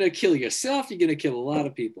 You're gonna kill yourself. You're gonna kill a lot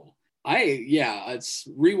of people. It's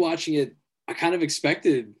rewatching it. I kind of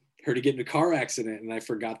expected her to get in a car accident, and I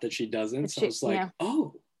forgot that she doesn't. So I was like,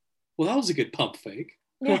 oh, well, that was a good pump fake.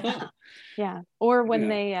 Yeah. Yeah. Or when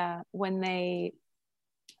Yeah.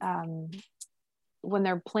 when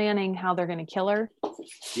they're planning how they're going to kill her.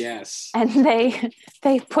 Yes. And they're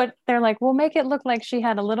like, we'll make it look like she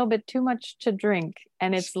had a little bit too much to drink.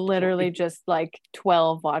 And it's literally just like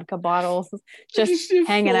 12 vodka bottles just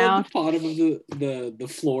hanging out. The bottom of the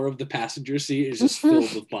floor of the passenger seat is just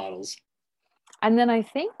filled with bottles. And then I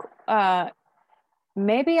think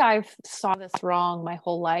maybe I saw this wrong my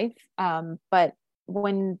whole life. But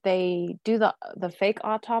when they do the fake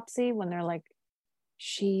autopsy, when they're like,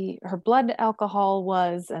 her blood alcohol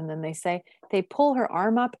was, and then they pull her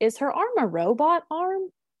arm up. Is her arm a robot arm?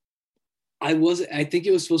 I think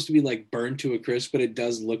it was supposed to be like burned to a crisp, but it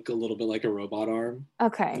does look a little bit like a robot arm.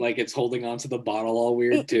 Okay. Like it's holding onto the bottle all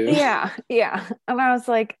weird too. Yeah. And I was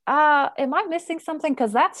like, am I missing something?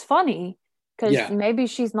 Because that's funny. Because maybe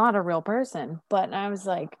she's not a real person. But I was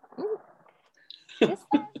like,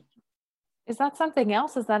 is that something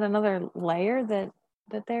else? Is that another layer that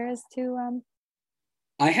there is to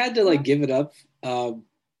I had to give it up,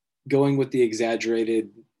 going with the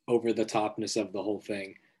exaggerated over the topness of the whole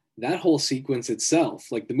thing. That whole sequence itself,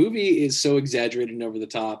 like the movie is so exaggerated and over the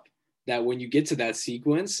top that when you get to that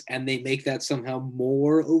sequence and they make that somehow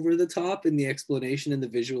more over the top in the explanation and the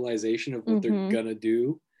visualization of what they're gonna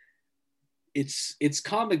do, it's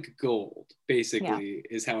comic gold, basically,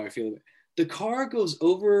 is how I feel. The car goes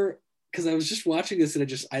over, because I was just watching this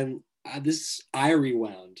and I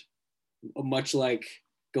rewound, much like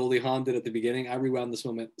Goldie Hawn did at the beginning. I rewound this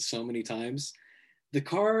moment so many times. The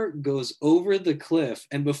car goes over the cliff,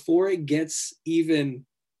 and before it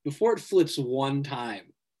flips one time,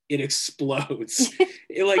 it explodes.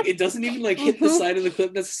 It doesn't even hit the side of the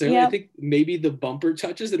cliff necessarily. I think maybe the bumper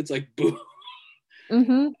touches it. It's like boom.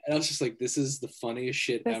 And I was just like, this is the funniest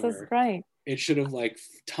shit ever. This is great. It should have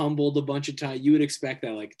tumbled a bunch of times. You would expect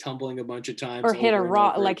that, tumbling a bunch of times, or hit a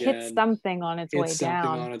rock, hit something on its way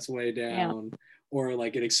down. Yeah. Or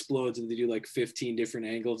it explodes and they do 15 different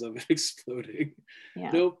angles of it exploding.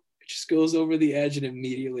 Yeah. Nope, it just goes over the edge and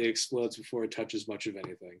immediately explodes before it touches much of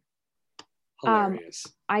anything. Hilarious.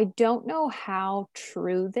 I don't know how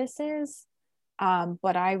true this is,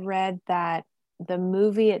 but I read that the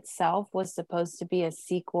movie itself was supposed to be a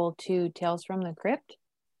sequel to Tales from the Crypt.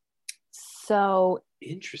 So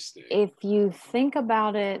interesting. If you think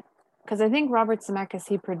about it, because I think Robert Zemeckis,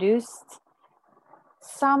 he produced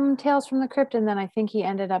some Tales from the Crypt, and then I think he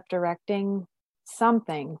ended up directing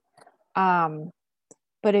something. But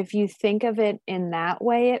if you think of it in that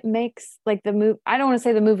way, it makes the movie. I don't want to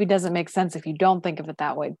say the movie doesn't make sense if you don't think of it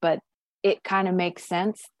that way, but it kind of makes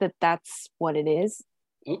sense that that's what it is.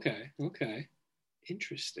 Okay.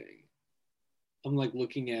 Interesting. I'm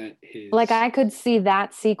looking at his. I could see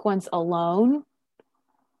that sequence alone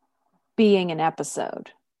being an episode.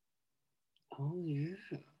 Oh yeah.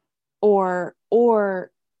 Or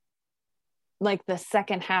the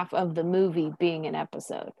second half of the movie being an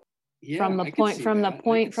episode. Yeah, from the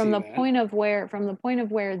point of where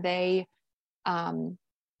they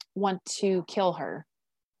want to kill her,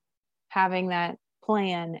 having that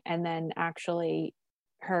plan, and then actually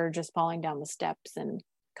her just falling down the steps and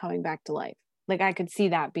coming back to life. I could see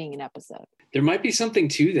that being an episode. There might be something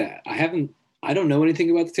to that. I don't know anything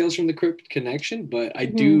about the Tales from the Crypt connection, but I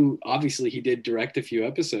do. Obviously, he did direct a few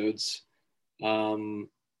episodes when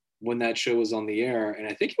that show was on the air, and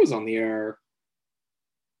I think it was on the air.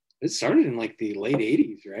 It started in the late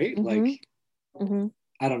 80s, right?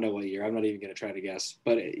 I don't know what year. I'm not even going to try to guess,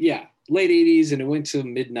 but late 80s, and it went to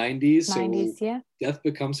mid 90s. 90s, so Death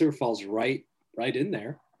Becomes Her falls right in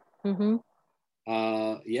there. That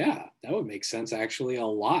would make sense actually a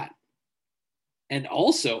lot. And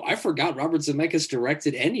also, I forgot Robert Zemeckis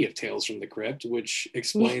directed any of Tales from the Crypt, which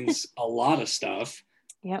explains a lot of stuff.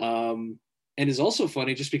 Yep. And is also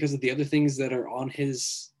funny just because of the other things that are on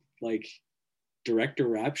his director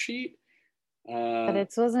rap sheet. But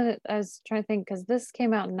it wasn't. I was trying to think, because this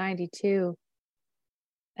came out in 92,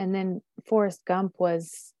 and then Forrest Gump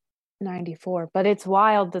was 94. But it's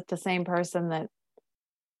wild that the same person that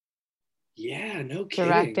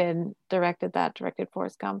directed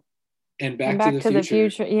Forrest Gump and Back to the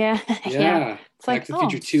Future. Yeah. It's Back to the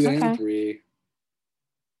Future 2 and 3.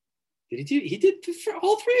 He did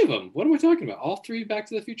all three of them. What am I talking about? All three Back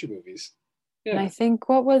to the Future movies. Yeah. And I think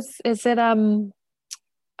what's it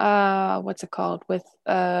called, with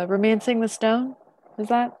Romancing the Stone? Is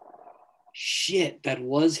that? Shit, that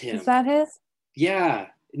was him. Is that his? Yeah.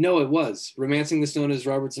 No, it was. Romancing the Stone is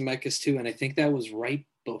Robert Zemeckis too, and I think that was right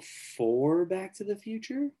before Back to the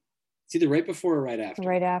Future. It's either right before or right after.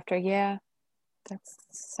 Right after, yeah. That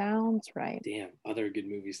sounds right. Damn, other good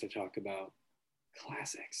movies to talk about.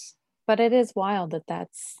 Classics. But it is wild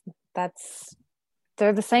that's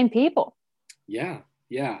they're the same people. Yeah.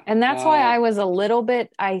 And that's why I was a little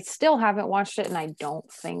bit, I still haven't watched it and I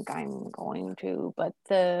don't think I'm going to, but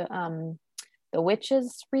the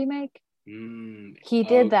Witches remake, he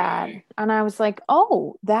did that. And I was like,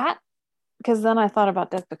 oh, that, because then I thought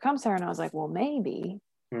about Death Becomes Her and I was like, well, maybe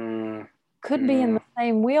could be in the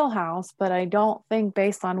same wheelhouse, but I don't think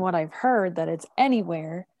based on what I've heard that it's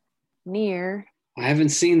anywhere near. I haven't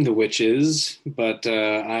seen The Witches, but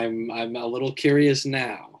I'm a little curious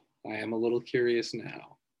now. I am a little curious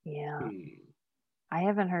now. Yeah. I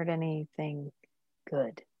haven't heard anything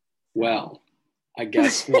good. Well, I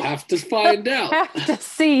guess we'll have to find out. Have to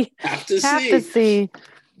see.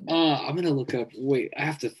 I'm gonna look up. Wait, I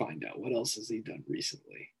have to find out what else has he done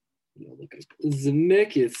recently. I'm gonna look up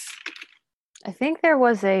Zemeckis. I think there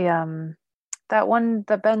was a that one,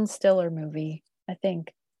 the Ben Stiller movie. I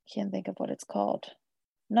think, can't think of what it's called.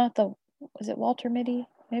 Was it Walter Mitty?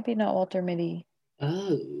 Maybe not Walter Mitty.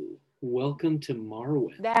 Oh, Welcome to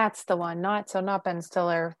Marwen. That's the one. Not Ben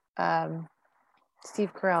Stiller.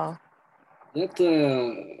 Steve Carell. That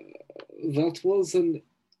was an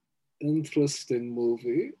interesting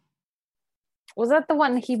movie. Was that the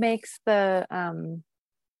one he makes the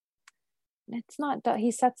it's not,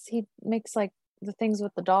 he makes like the things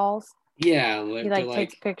with the dolls? Yeah, he like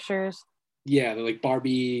takes pictures. Yeah, they're like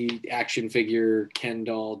Barbie action figure, Ken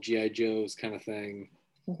doll, G.I. Joes kind of thing.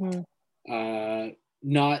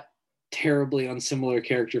 Not terribly unsimilar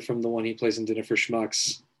character from the one he plays in Dinner for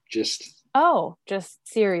Schmucks. Just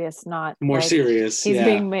serious, not more like serious. He's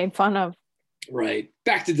being made fun of. Right.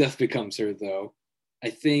 Back to Death Becomes Her, though. I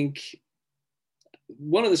think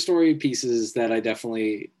one of the story pieces that I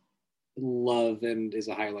definitely love and is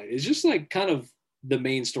a highlight is just like kind of the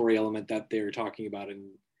main story element that they're talking about and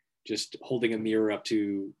just holding a mirror up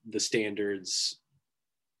to the standards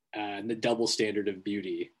and the double standard of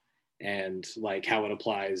beauty and like how it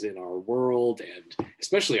applies in our world and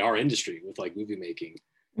especially our industry with like movie making.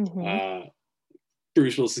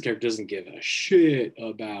 Bruce Willis' character doesn't give a shit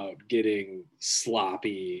about getting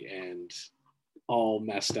sloppy and all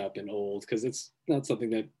messed up and old because it's not something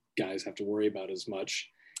that guys have to worry about as much.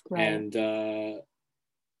 Right. And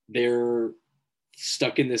they're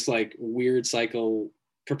stuck in this like weird cycle,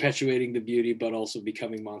 perpetuating the beauty but also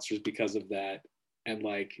becoming monsters because of that, and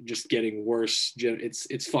like just getting worse.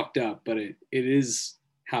 It's fucked up, but it is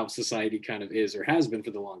how society kind of is or has been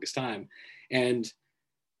for the longest time. And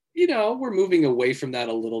you know, we're moving away from that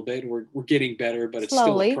a little bit. We're getting better, but it's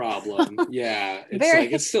slowly. Still a problem. Yeah,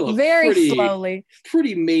 it's still a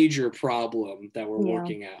pretty major problem that we're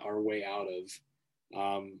working at our way out of,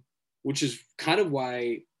 which is kind of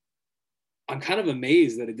why I'm kind of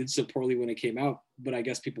amazed that it did so poorly when it came out. But I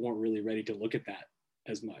guess people weren't really ready to look at that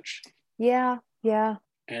as much. Yeah.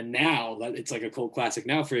 And now it's like a cult classic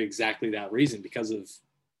now for exactly that reason, because of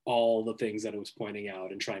all the things that it was pointing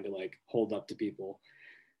out and trying to like hold up to people.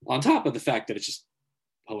 On top of the fact that it's just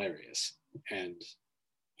hilarious and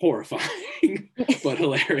horrifying, but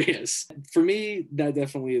hilarious. For me, that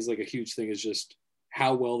definitely is like a huge thing, is just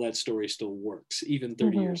how well that story still works, even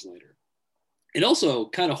 30 years later. And also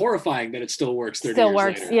kind of horrifying that it still works 30 years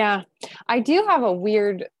later. Yeah. I do have a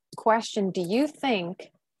weird question. Do you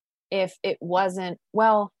think if it wasn't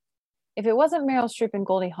Meryl Streep and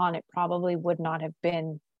Goldie Hawn, it probably would not have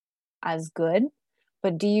been as good?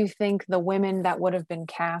 But do you think the women that would have been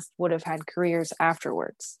cast would have had careers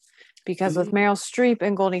afterwards? Because with Meryl Streep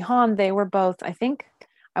and Goldie Hawn, they were both, I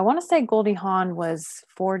want to say Goldie Hawn was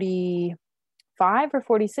 45 or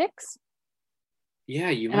 46. Yeah,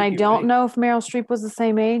 and I don't know if Meryl Streep was the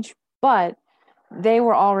same age, but they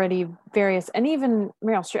were already various. And even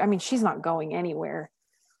Meryl Streep, I mean, she's not going anywhere.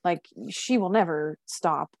 Like, she will never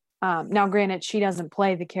stop. Now, granted, she doesn't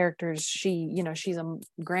play the characters. She's a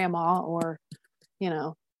grandma or,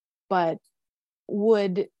 but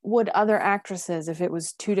would other actresses, if it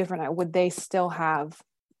was two different, would they still have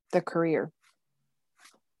the career?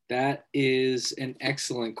 That is an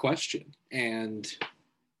excellent question. And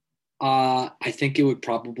I think it would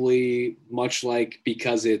probably, much like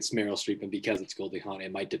because it's Meryl Streep and because it's Goldie Hawn,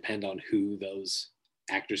 it might depend on who those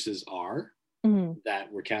actresses are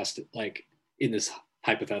that were cast like in this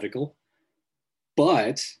hypothetical.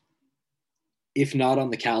 But if not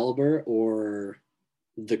on the caliber or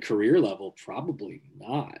the career level, probably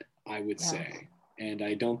not, I would say. And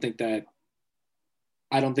I don't think that's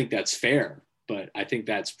fair, but I think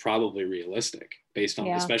that's probably realistic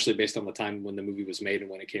especially based on the time when the movie was made and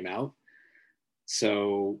when it came out.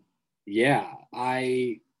 So yeah,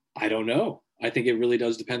 I don't know. I think it really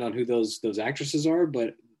does depend on who those actresses are,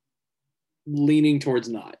 but leaning towards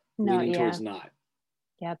not.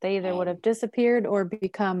 Yeah, they either would have disappeared or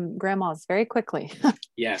become grandmas very quickly.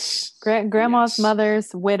 Yes. Grandmas,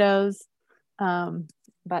 mothers, widows,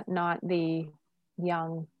 but not the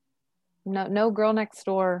young. No girl next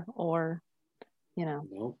door or,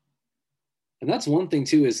 Nope. And that's one thing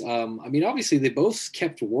too is, obviously they both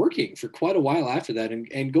kept working for quite a while after that.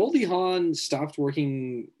 And Goldie Hawn stopped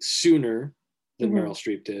working sooner than Meryl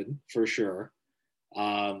Streep did, for sure.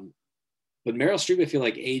 But Meryl Streep, I feel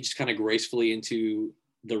like, aged kind of gracefully into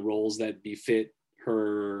the roles that befit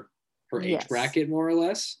her age bracket, more or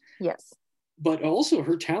less. Yes. But also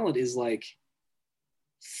her talent is like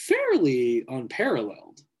fairly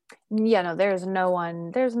unparalleled. Yeah, no, there's no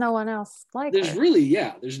one else like there's her.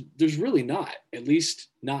 There's really not, at least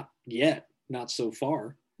not yet, not so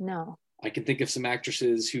far. No. I can think of some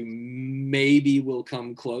actresses who maybe will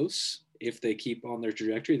come close if they keep on their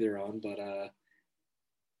trajectory they're on, but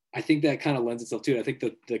I think that kind of lends itself to it. I think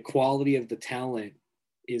that the quality of the talent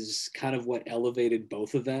is kind of what elevated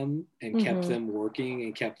both of them and kept them working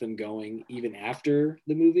and kept them going even after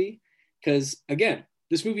the movie. Because again,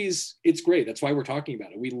 this it's great. That's why we're talking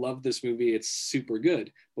about it. We love this movie. It's super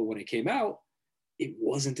good. But when it came out, it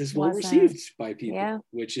wasn't as well received by people,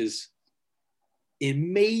 which is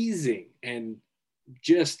amazing and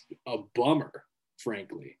just a bummer,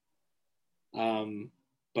 frankly.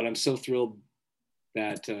 But I'm so thrilled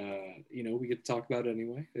that we get to talk about it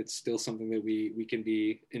anyway. It's still something that we can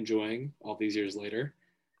be enjoying all these years later.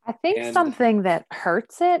 I think something that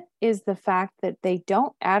hurts it is the fact that they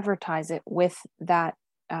don't advertise it with that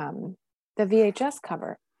the VHS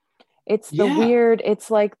cover. It's the weird, it's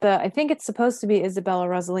like I think it's supposed to be Isabella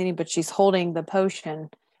Rossellini, but she's holding the potion,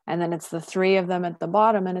 and then it's the three of them at the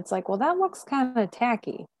bottom, and it's like, well, that looks kind of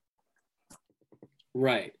tacky.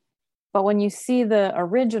 Right. But when you see the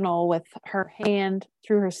original with her hand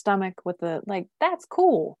through her stomach with that's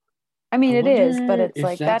cool. I mean, it is, but it's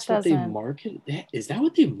like that doesn't. Is that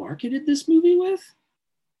what they marketed this movie with?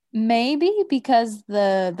 Maybe because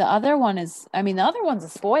the other one is. I mean, the other one's a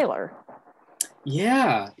spoiler.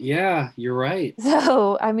 Yeah, you're right.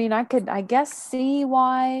 So I mean, I guess see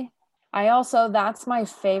why. That's my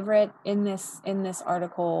favorite in this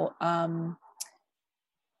article.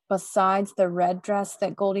 Besides the red dress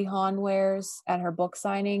that Goldie Hawn wears at her book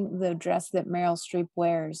signing, the dress that Meryl Streep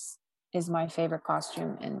wears is my favorite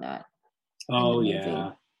costume in that. Oh,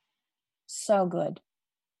 yeah. So good.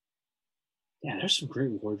 Yeah, there's some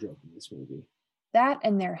great wardrobe in this movie. That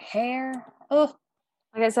and their hair. Oh,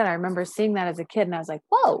 like I said, I remember seeing that as a kid and I was like,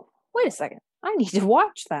 whoa, wait a second. I need to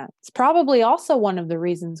watch that. It's probably also one of the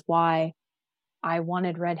reasons why I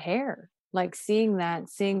wanted red hair. Like seeing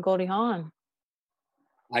Goldie Hawn.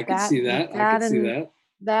 I could see that.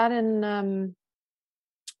 That and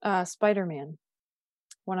Spider-Man.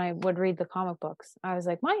 When I would read the comic books, I was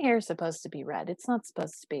like, my hair is supposed to be red. It's not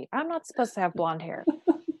supposed to be. I'm not supposed to have blonde hair.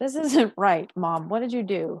 This isn't right, Mom. What did you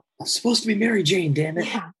do? I'm supposed to be Mary Jane, damn it.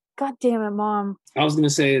 Yeah. God damn it, Mom. I was going to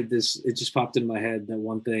say this. It just popped in my head that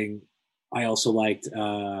one thing I also liked.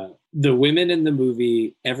 The women in the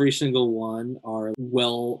movie, every single one are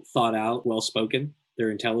well thought out, well spoken.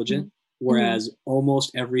 They're intelligent. Mm-hmm. Whereas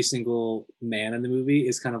almost every single man in the movie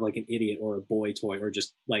is kind of like an idiot or a boy toy or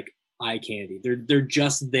just like eye candy. They're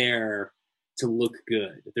just there to look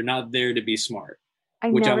good. They're not there to be smart. I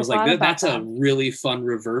was like, that's a really fun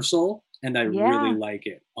reversal, and I really like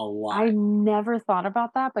it a lot. I never thought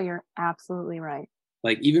about that, but you're absolutely right.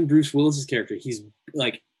 Like even Bruce Willis's character, he's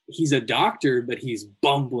a doctor, but he's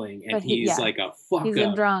bumbling and he's like a fuck He's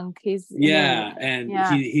up. A drunk. He's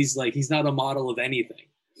he's not a model of anything.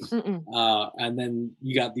 And then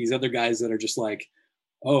you got these other guys that are just like,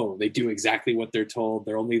 oh, they do exactly what they're told.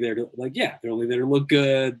 They're only there to they're only there to look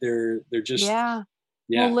good. They're just yeah.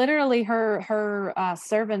 Well, literally her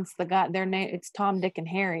servants, their name, it's Tom, Dick, and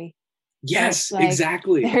Harry. Yes,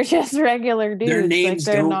 exactly. They're just regular dudes. Their names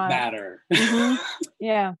don't matter. Mm-hmm.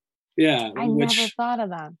 Yeah. Yeah. I never thought of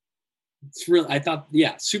that. It's real. I thought,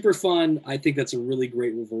 super fun. I think that's a really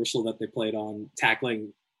great reversal that they played on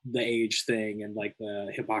tackling the age thing and like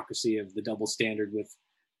the hypocrisy of the double standard with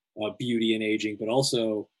beauty and aging, but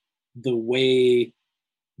also the way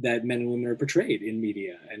that men and women are portrayed in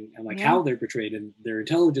media and how they're portrayed and their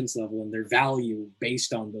intelligence level and their value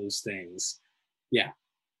based on those things. Yeah.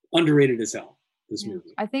 Underrated as hell, this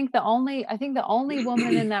movie. I think the only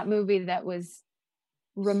woman in that movie that was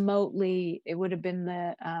remotely, it would have been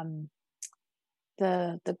the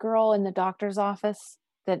girl in the doctor's office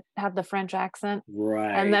that had the French accent.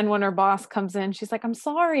 Right. And then when her boss comes in, she's like, I'm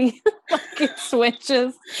sorry. Like it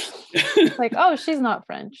switches. Like, oh, she's not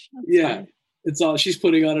French. That's fine. It's all she's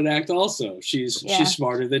putting on an act. Also, she's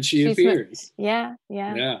smarter than she appears. Yeah.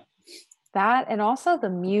 That, and also the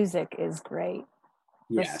music is great.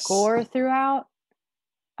 The score throughout,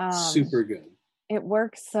 super good. It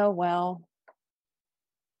works so well,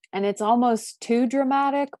 and it's almost too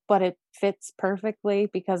dramatic, but it fits perfectly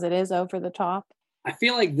because it is over the top. I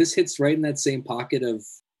feel like this hits right in that same pocket of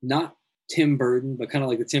not Tim Burton, but kind of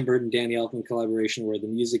like the Tim Burton Danny Elfman collaboration, where the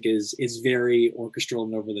music is very orchestral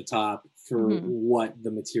and over the top for what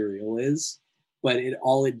the material is, but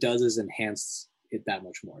all it does is enhance it that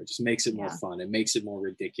much more. It just makes it more fun. It makes it more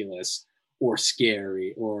ridiculous or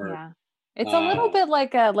scary or it's a little bit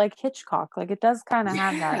like Hitchcock. Like it does kind of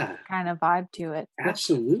have that kind of vibe to it.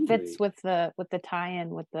 Absolutely fits with the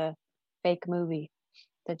tie-in with the fake movie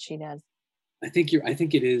that she does. I think you're right. I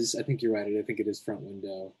think it is Front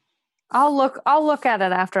Window. I'll look at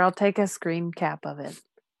it after. I'll take a screen cap of it.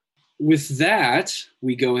 With that,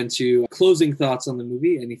 we go into closing thoughts on the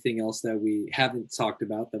movie. Anything else that we haven't talked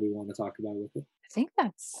about that we want to talk about with it? I think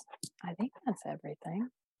that's everything.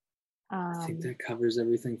 I think that covers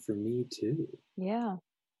everything for me too. Yeah.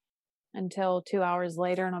 Until 2 hours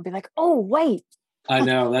later, and I'll be like, "Oh, wait." I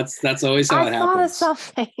know that's always how it happens. I thought of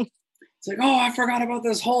something. It's like, oh, I forgot about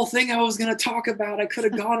this whole thing I was going to talk about. I could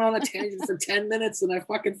have gone on a tangent for 10 minutes and I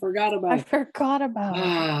fucking forgot about it. I forgot about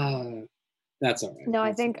it. That's all right. No,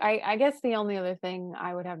 I think, I guess the only other thing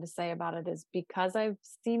I would have to say about it is because I've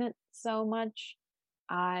seen it so much,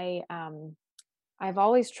 I've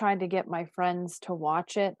always tried to get my friends to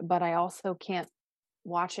watch it, but I also can't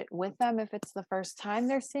watch it with them if it's the first time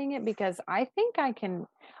they're seeing it, because I think I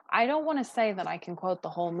don't want to say that I can quote the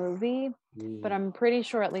whole movie, but I'm pretty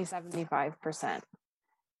sure at least 75%.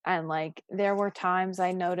 And like there were times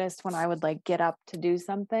I noticed when I would like get up to do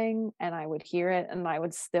something and I would hear it and I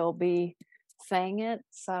would still be saying it.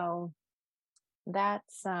 So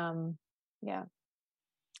that's yeah.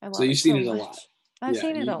 So you've seen it a lot. I've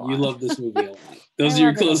seen it a lot. You love this movie a lot. Those are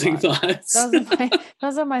your closing thoughts.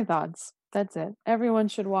 Those are my thoughts. That's it. Everyone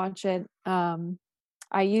should watch it. I don't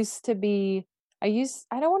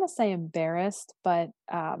want to say embarrassed, but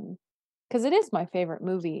because it is my favorite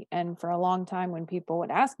movie. And for a long time when people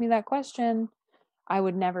would ask me that question, I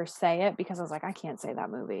would never say it because I was like, I can't say that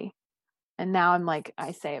movie. And now I'm like,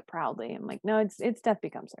 I say it proudly. I'm like, no, it's Death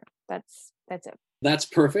Becomes Her. That's it. That's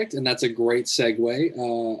perfect. And that's a great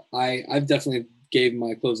segue. I've definitely gave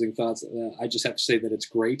my closing thoughts. I just have to say that it's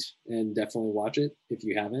great and definitely watch it. If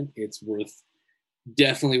you haven't, it's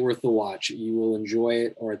definitely worth the watch. You will enjoy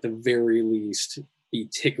it, or at the very least be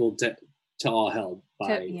tickled to all hell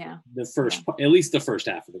by the first, at least the first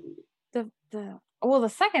half of the movie. The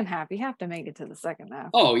second half, you have to make it to the second half.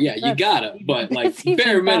 Oh yeah, you gotta, but like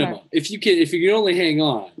bare minimum. If you can only hang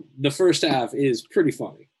on, the first half is pretty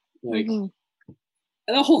funny. Like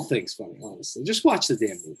and the whole thing's funny, honestly. Just watch the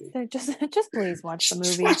damn movie. Just please watch the movie.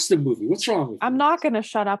 Just watch the movie. What's wrong with you? I'm not gonna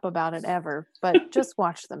shut up about it ever, but just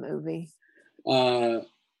watch the movie.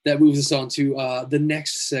 That moves us on to the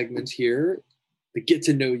next segment here, the get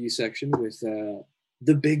to know you section with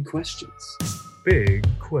the big questions. Big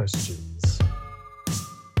questions.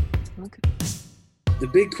 Okay. The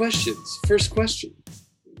big questions. First question.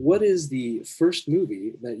 What is the first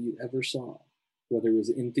movie that you ever saw? Whether it was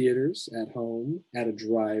in theaters, at home, at a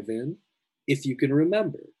drive-in, if you can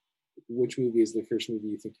remember, which movie is the first movie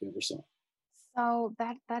you think you ever saw? So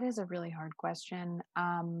that is a really hard question.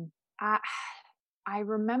 I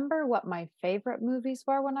remember what my favorite movies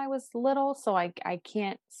were when I was little, so I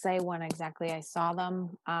can't say when exactly I saw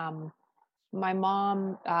them. My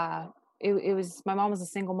mom, my mom was a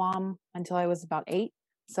single mom until I was about 8,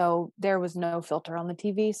 so there was no filter on the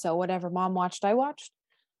TV. So whatever mom watched, I watched.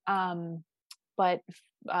 But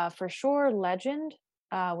for sure, Legend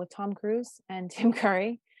with Tom Cruise and Tim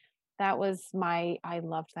Curry. That was I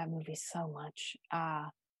loved that movie so much.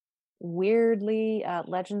 Weirdly,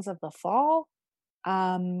 Legends of the Fall.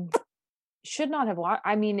 Should not have watched.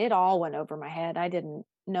 I mean, it all went over my head. I didn't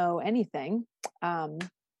know anything.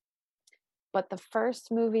 But the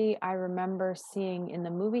first movie I remember seeing in the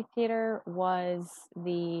movie theater was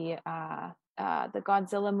the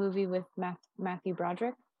Godzilla movie with Matthew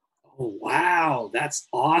Broderick. Oh, wow. That's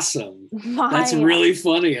awesome. That's really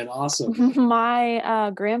funny and awesome.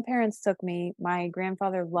 My grandparents took me. My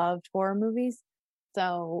grandfather loved horror movies.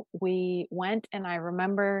 So we went, and I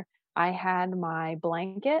remember I had my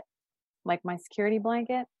blanket, like my security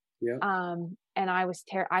blanket. Yeah. And I was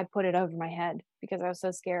I put it over my head because I was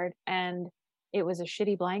so scared. And it was a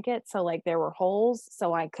shitty blanket. So like there were holes,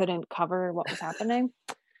 so I couldn't cover what was happening.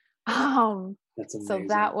 That's amazing. So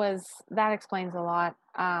that explains a lot.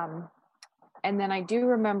 And then I do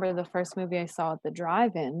remember the first movie I saw at the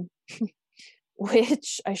drive-in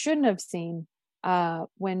which I shouldn't have seen.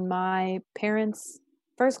 When my parents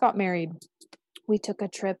first got married, we took a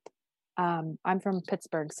trip. I'm from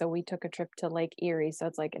Pittsburgh, so we took a trip to Lake Erie. So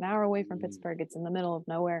it's like an hour away from Pittsburgh. It's in the middle of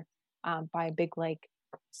nowhere, by a big lake.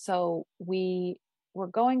 So we were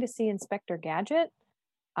going to see Inspector Gadget.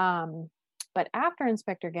 But after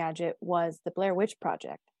Inspector Gadget was the Blair Witch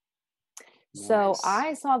Project. Nice. So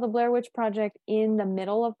I saw the Blair Witch Project in the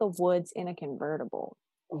middle of the woods in a convertible.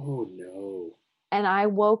 Oh no. And I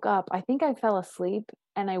woke up, I think I fell asleep,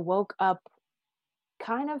 and I woke up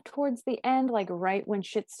kind of towards the end, like right when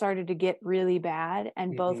shit started to get really bad,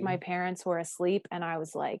 and both my parents were asleep, and I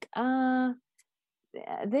was like,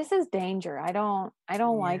 this is danger. I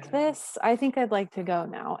don't like this. I think I'd like to go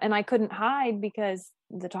now. And I couldn't hide because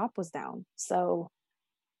the top was down. So,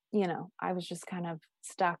 I was just kind of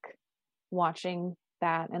stuck watching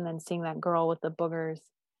that and then seeing that girl with the boogers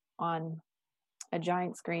on a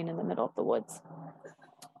giant screen in the middle of the woods.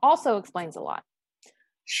 Also explains a lot.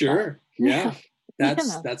 Sure. But, yeah.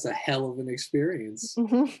 That's a hell of an experience.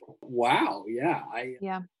 Wow. Yeah.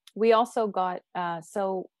 Yeah. We also got,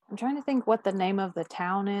 so I'm trying to think what the name of the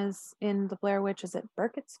town is in the Blair Witch. Is it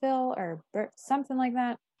Burkittsville or something like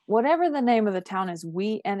that? Whatever the name of the town is,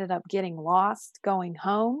 we ended up getting lost going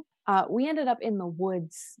home. We ended up in the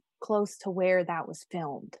woods close to where that was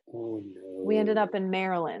filmed. Oh no. We ended up in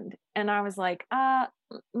Maryland. And I was like,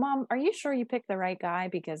 Mom, are you sure you picked the right guy?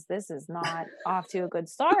 Because this is not off to a good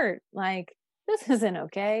start. Like, this isn't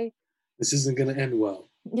okay. This isn't going to end well.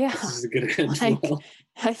 Yeah. This isn't going to end well.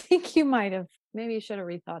 I think maybe you should have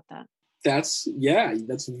rethought that. That's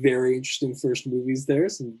very interesting first movies there.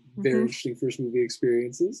 Some very interesting first movie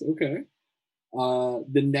experiences. Okay.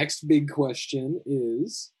 The next big question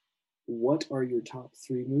is, what are your top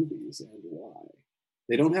 3 movies and why?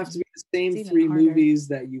 They don't have to be the same 3 movies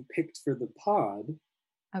that you picked for the pod.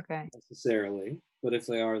 Okay. Necessarily. But if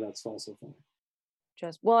they are, that's also fine.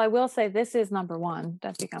 I will say this is number 1.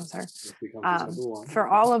 That becomes her. Number 1. For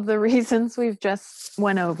all of the reasons we've just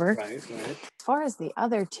went over. Right. As far as the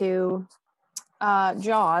other 2,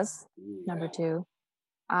 Jaws, number 2.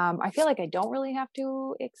 I feel like I don't really have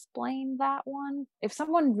to explain that one. If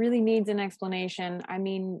someone really needs an explanation,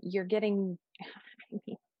 you're getting,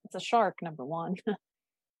 it's a shark, number 1.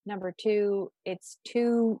 Number 2, it's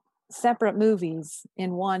 2 separate movies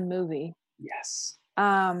in one movie. Yes.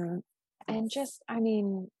 And just,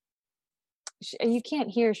 you can't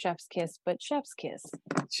hear Chef's Kiss, but Chef's Kiss.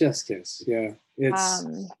 Chef's Kiss, yeah. It's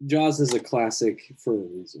Jaws is a classic for a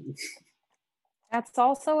reason. That's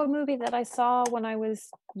also a movie that I saw when I was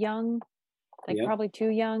young, probably too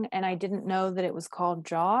young, and I didn't know that it was called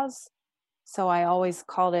Jaws. So I always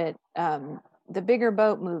called it the Bigger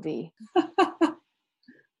Boat Movie.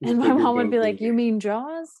 And my mom would be like, "You mean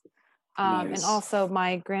Jaws?" Nice. And also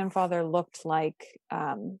my grandfather looked like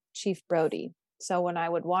Chief Brody. So when I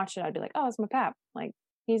would watch it, I'd be like, "Oh, it's my pap. Like,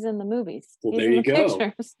 he's in the movies. Well, he's there you go.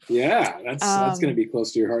 Pictures." Yeah, that's going to be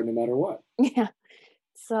close to your heart no matter what. Yeah.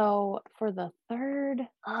 So for the third,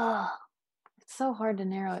 it's so hard to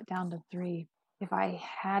narrow it down to 3. If I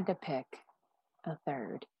had to pick a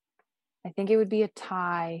third, I think it would be a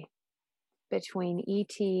tie between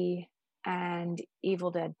E.T. and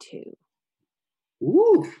Evil Dead 2.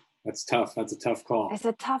 Ooh, that's tough. That's a tough call. It's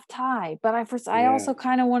a tough tie, but I also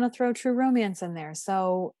kind of want to throw True Romance in there.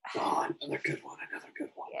 So another good one.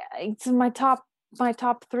 Yeah, it's my top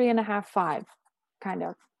 3.5, 5, kind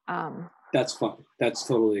of. That's fine. That's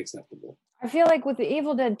totally acceptable. I feel like with the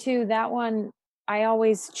Evil Dead 2, that one I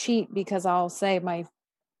always cheat because I'll say my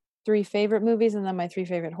 3 favorite movies and then my 3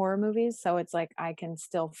 favorite horror movies. So it's like I can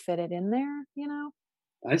still fit it in there,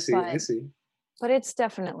 I see. But it's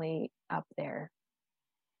definitely up there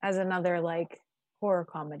as another horror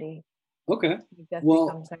comedy. Okay.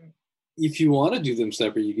 Well, if you want to do them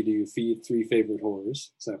separate, you could do 3 favorite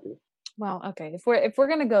horrors separate. Well, okay. If we're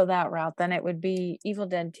gonna go that route, then it would be Evil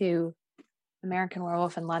Dead 2, American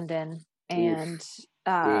Werewolf in London, and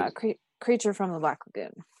Creature from the Black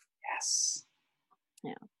Lagoon. Yes.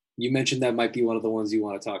 Yeah. You mentioned that might be one of the ones you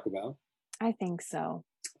want to talk about. I think so.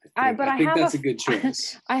 I think that's a good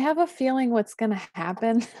choice. I have a feeling what's going to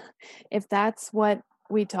happen if that's what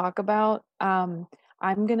we talk about. I'm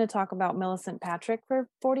going to talk about Millicent Patrick for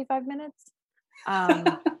 45 minutes.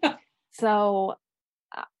 So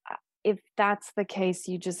if that's the case,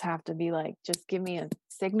 you just have to be like, just give me a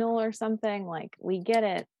signal or something. Like, we get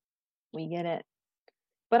it.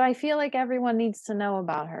 But I feel like everyone needs to know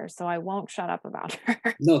about her, so I won't shut up about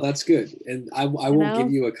her. No, that's good. And I won't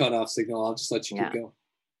give you a cutoff signal. I'll just let you keep going.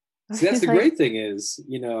 See, that's the great thing is,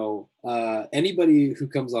 anybody who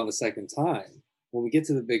comes on a second time, when we get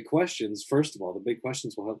to the big questions, first of all, the big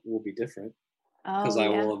questions will be different. because I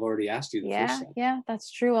will have already asked you the first time. Yeah, that's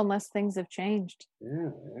true, unless things have changed. Yeah.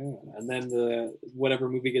 And then whatever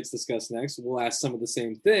movie gets discussed next, we'll ask some of the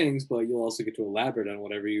same things, but you'll also get to elaborate on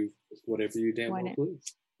whatever you damn well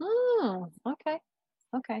please. Oh,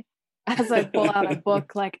 okay. As I pull out a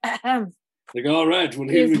book, like, like, all right, well,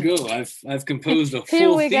 here we go. I've composed a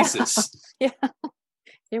full thesis. Yeah.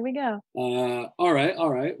 Here we go. All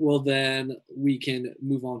right. Well, then we can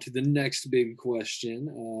move on to the next big question.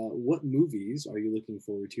 What movies are you looking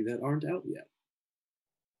forward to that aren't out yet?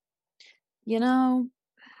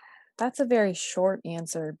 That's a very short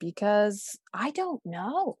answer because I don't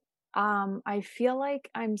know. I feel like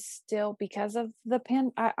I'm still, because of the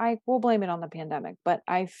I will blame it on the pandemic, but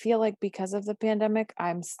I feel like because of the pandemic,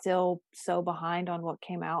 I'm still so behind on what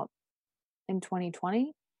came out in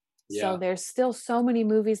 2020. So there's still so many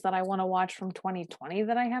movies that I want to watch from 2020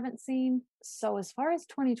 that I haven't seen. So as far as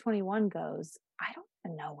 2021 goes, I don't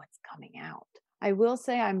even know what's coming out. I will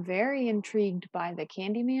say I'm very intrigued by the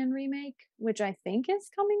Candyman remake, which I think is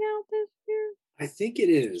coming out this year. I think it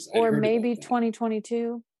is. Or maybe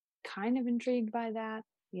 2022. Kind of intrigued by that.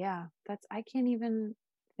 Yeah, I can't even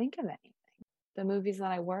think of anything. The movies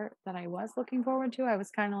that I was looking forward to, I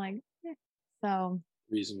was kind of like, so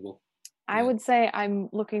reasonable. I would say I'm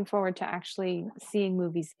looking forward to actually seeing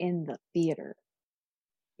movies in the theater.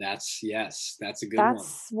 That's a good one. one.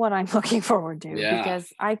 That's what I'm looking forward to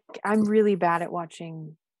because I'm really bad at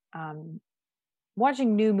watching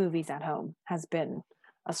new movies at home has been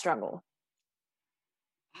a struggle.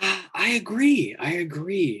 I agree.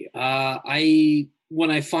 When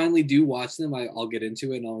I finally do watch them, I'll get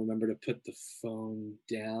into it and I'll remember to put the phone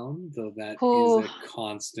down, though that is a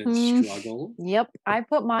constant struggle. Yep. I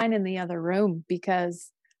put mine in the other room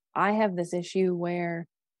because I have this issue where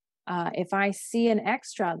if I see an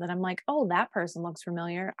extra that I'm like, oh, that person looks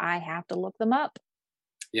familiar, I have to look them up.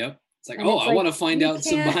 Yep. It's like, I want to find out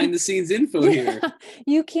some behind the scenes info here.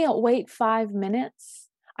 You can't wait 5 minutes.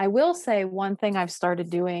 I will say one thing I've started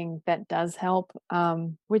doing that does help,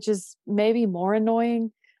 which is maybe more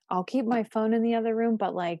annoying. I'll keep my phone in the other room,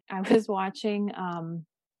 but like I was watching,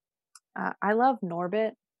 I love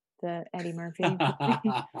Norbit, the Eddie Murphy movie,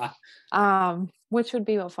 which would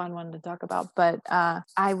be a fun one to talk about. But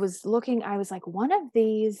I was like, one of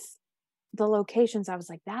these, the locations, I was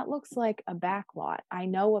like, that looks like a backlot. I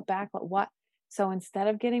know what. So instead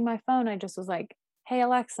of getting my phone, I just was like, hey,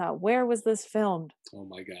 Alexa, where was this filmed? Oh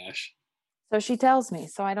my gosh. So she tells me,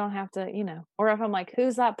 so I don't have to, or if I'm like,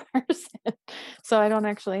 who's that person? So I don't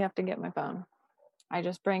actually have to get my phone. I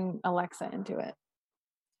just bring Alexa into it.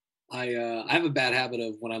 I have a bad habit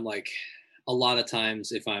of when I'm like, a lot of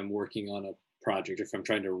times if I'm working on a project, if I'm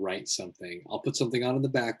trying to write something, I'll put something on in the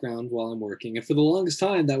background while I'm working. And for the longest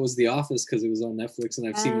time, that was The Office because it was on Netflix and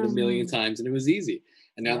I've seen it a million times and it was easy.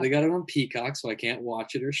 And now they got it on Peacock, so I can't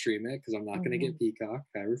watch it or stream it because I'm not going to get Peacock.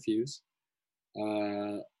 I refuse.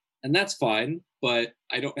 And that's fine, but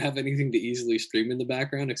I don't have anything to easily stream in the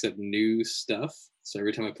background except new stuff. So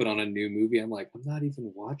every time I put on a new movie, I'm like, I'm not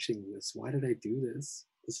even watching this. Why did I do this?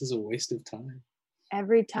 This is a waste of time.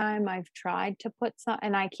 Every time I've tried to put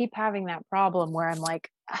and I keep having that problem where I'm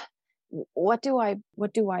like, what do I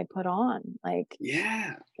put on? Like,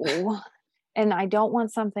 and I don't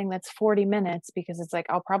want something that's 40 minutes because it's like,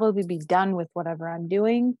 I'll probably be done with whatever I'm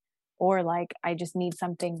doing, or like, I just need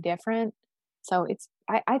something different. So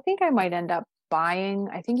I think I might end up buying,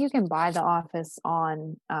 I think you can buy The Office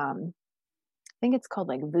on, I think it's called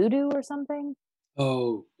like Vudu or something.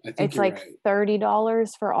 Oh, I think it's like right.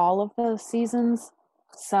 $30 for all of those seasons.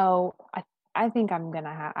 So I think I'm going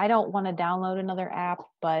to I don't want to download another app,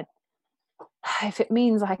 but if it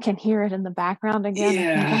means I can hear it in the background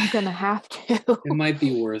again, I think I'm going to have to. It might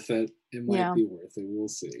be worth it. We'll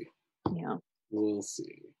see. Yeah. We'll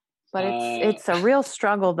see. But it's a real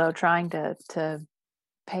struggle though, trying to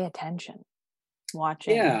pay attention,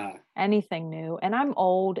 watching anything new. And I'm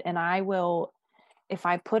old and I will, if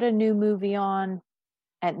I put a new movie on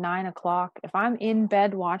at 9:00, if I'm in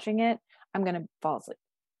bed watching it, I'm going to fall asleep.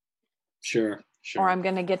 Sure. Or I'm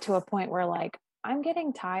going to get to a point where like, I'm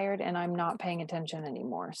getting tired and I'm not paying attention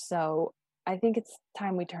anymore. So I think it's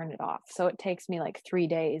time we turn it off. So it takes me like 3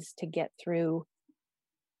 days to get through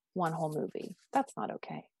one whole movie. That's not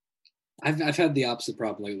okay. I've had the opposite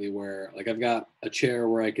problem lately where like I've got a chair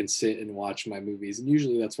where I can sit and watch my movies. And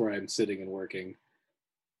usually that's where I'm sitting and working.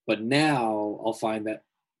 But now I'll find that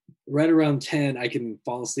right around 10, I can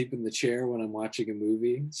fall asleep in the chair when I'm watching a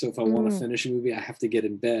movie. So if I want to finish a movie, I have to get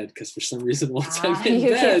in bed because for some reason once I'm in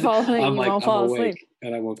bed, I'm awake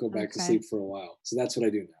and I won't go back to sleep for a while. So that's what I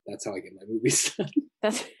do now. That's how I get my movies done.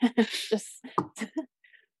 That's just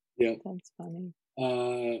yeah. That's funny.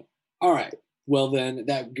 All right. Well, then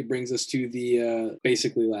that brings us to the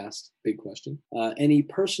basically last big question. Any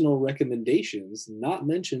personal recommendations not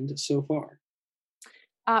mentioned so far?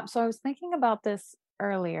 So I was thinking about this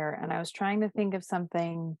earlier, and I was trying to think of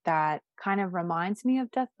something that kind of reminds me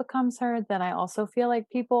of Death Becomes Her that I also feel like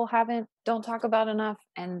people don't talk about enough,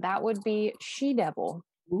 and that would be She-Devil.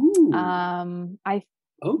 Ooh. I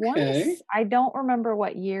don't remember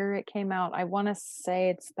what year it came out. I want to say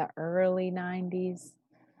it's the early 90s.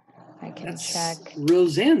 I can check.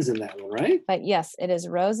 Roseanne's in that one, right? But yes, it is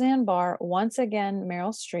Roseanne Barr. Once again,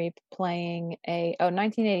 Meryl Streep playing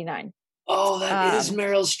 1989. Oh, that is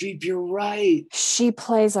Meryl Streep. You're right. She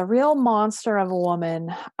plays a real monster of a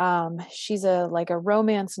woman. She's a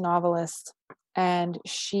romance novelist, and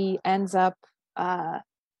she ends up.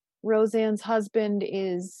 Roseanne's husband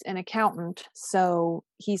is an accountant, so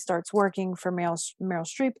he starts working for Meryl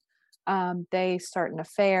Streep. They start an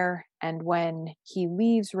affair, and when he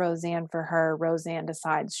leaves Roseanne for her, Roseanne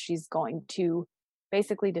decides she's going to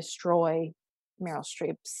basically destroy Meryl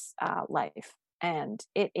Streep's life. And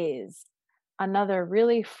it is another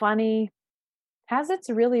really funny, has its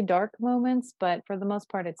really dark moments, but for the most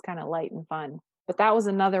part, it's kind of light and fun. But that was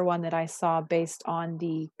another one that I saw based on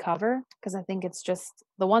the cover, because I think it's just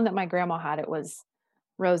the one that my grandma had. It was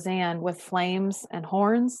Roseanne with flames and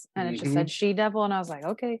horns, and it just said She-Devil, and I was like,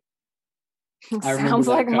 okay. Sounds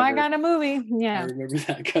like my kind of movie. Yeah. I remember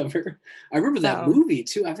that cover. I remember that movie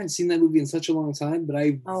too. I haven't seen that movie in such a long time, but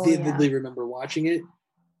I vividly remember watching it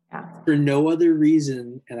for no other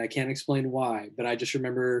reason, and I can't explain why, but I just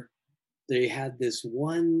remember they had this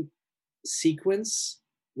one sequence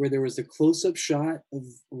where there was a close-up shot of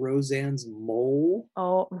Roseanne's mole.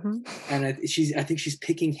 And I think she's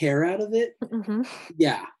picking hair out of it.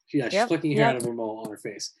 Yeah, she's plucking hair out of her mole on her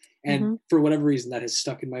face. And for whatever reason, that has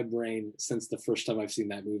stuck in my brain since the first time I've seen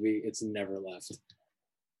that movie. It's never left.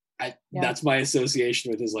 That's my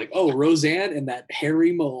association with, is like, oh, Roseanne and that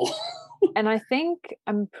hairy mole. And I'm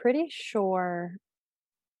pretty sure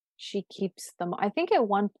she keeps them. I think at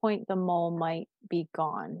one point the mole might be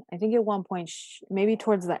gone. I think at one point, maybe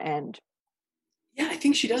towards the end. Yeah, I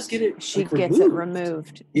think she does get it. She gets it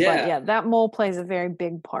removed. Yeah, but yeah, that mole plays a very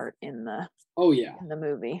big part in the. in the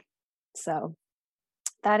movie. So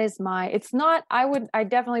that is it's not. I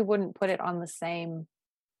definitely wouldn't put it on the same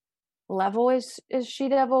level as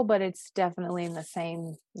She-Devil, but it's definitely in the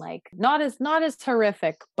same, like, not as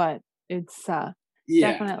horrific, but it's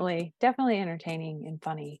definitely entertaining and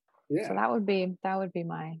funny. Yeah. So that would be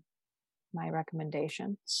my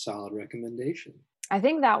recommendation. Solid recommendation. I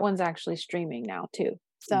think that one's actually streaming now too.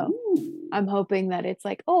 So I'm hoping that it's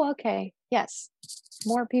like, oh, okay, yes,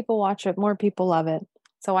 more people watch it, more people love it,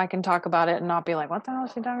 so I can talk about it and not be like, what the hell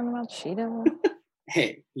is she talking about? She-Devil.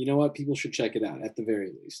 Hey, you know what? People should check it out at the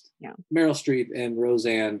very least. Yeah. Meryl Streep and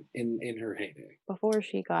Roseanne in her heyday. Before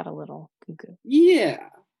she got a little cuckoo. Yeah.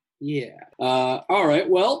 All right.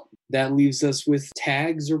 Well, that leaves us with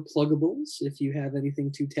tags or pluggables. If you have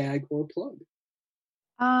anything to tag or plug.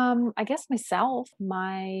 I guess myself,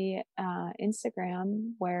 my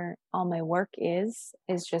Instagram, where all my work is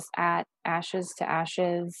just at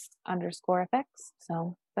ashes_to_ashes_FX.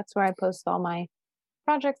 So that's where I post all my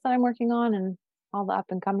projects that I'm working on and all the up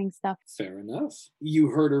and coming stuff. Fair enough. You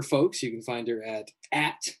heard her, folks. You can find her at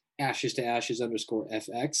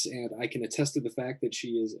ashes_to_ashes_FX, and I can attest to the fact that she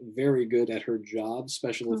is very good at her job,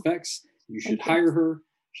 special effects. You should hire her.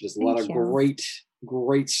 She does a lot of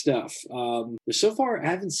great stuff. So far, I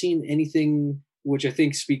haven't seen anything which I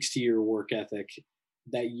think speaks to your work ethic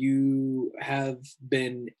that you have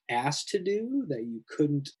been asked to do that you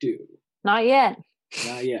couldn't do. Not yet.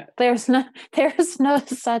 There's no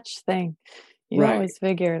such thing. You always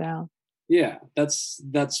figure it out. Yeah, that's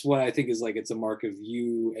what I think is like, it's a mark of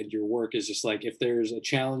you and your work, is just like, if there's a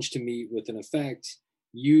challenge to meet with an effect,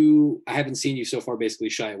 I haven't seen you so far basically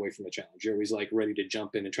shy away from the challenge. You're always like ready to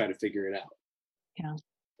jump in and try to figure it out. Yeah.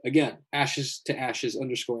 Again,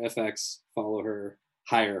 ashes_to_ashes_FX. Follow her,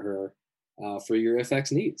 hire her for your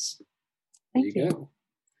FX needs. Thank you.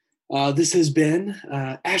 Go. This has been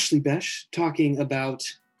Ashley Besh talking about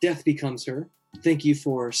Death Becomes Her. Thank you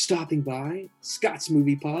for stopping by Scott's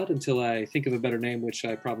Movie Pod, until I think of a better name, which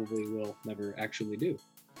I probably will never actually do.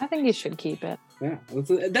 I think you should keep it. Yeah,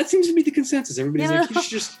 that seems to be be the consensus. Everybody's like, you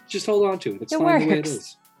should just hold on to it. It's fine the way it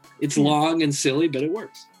is. It's long and silly, but it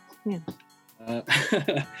works. Yeah.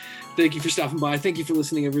 Thank you for stopping by. Thank you for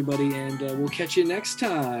listening, everybody, and we'll catch you next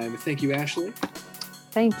time. Thank you, Ashley.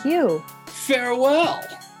 Thank you. Farewell.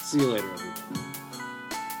 See you later, everybody.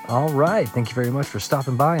 All right. Thank you very much for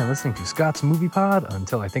stopping by and listening to Scott's Movie Pod,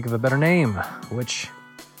 until I think of a better name, which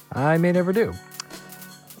I may never do.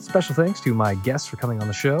 Special thanks to my guests for coming on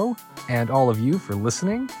the show and all of you for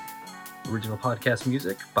listening. Original podcast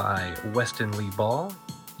music by Weston Lee Ball.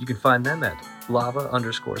 You can find them at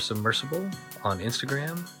lava_submersible on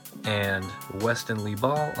Instagram and Weston Lee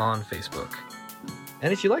Ball on Facebook.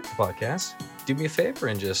 And if you like the podcast, do me a favor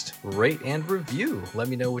and just rate and review. Let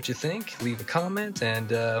me know what you think. Leave a comment,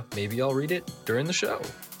 and maybe I'll read it during the show.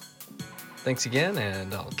 Thanks again,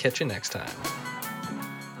 and I'll catch you next time.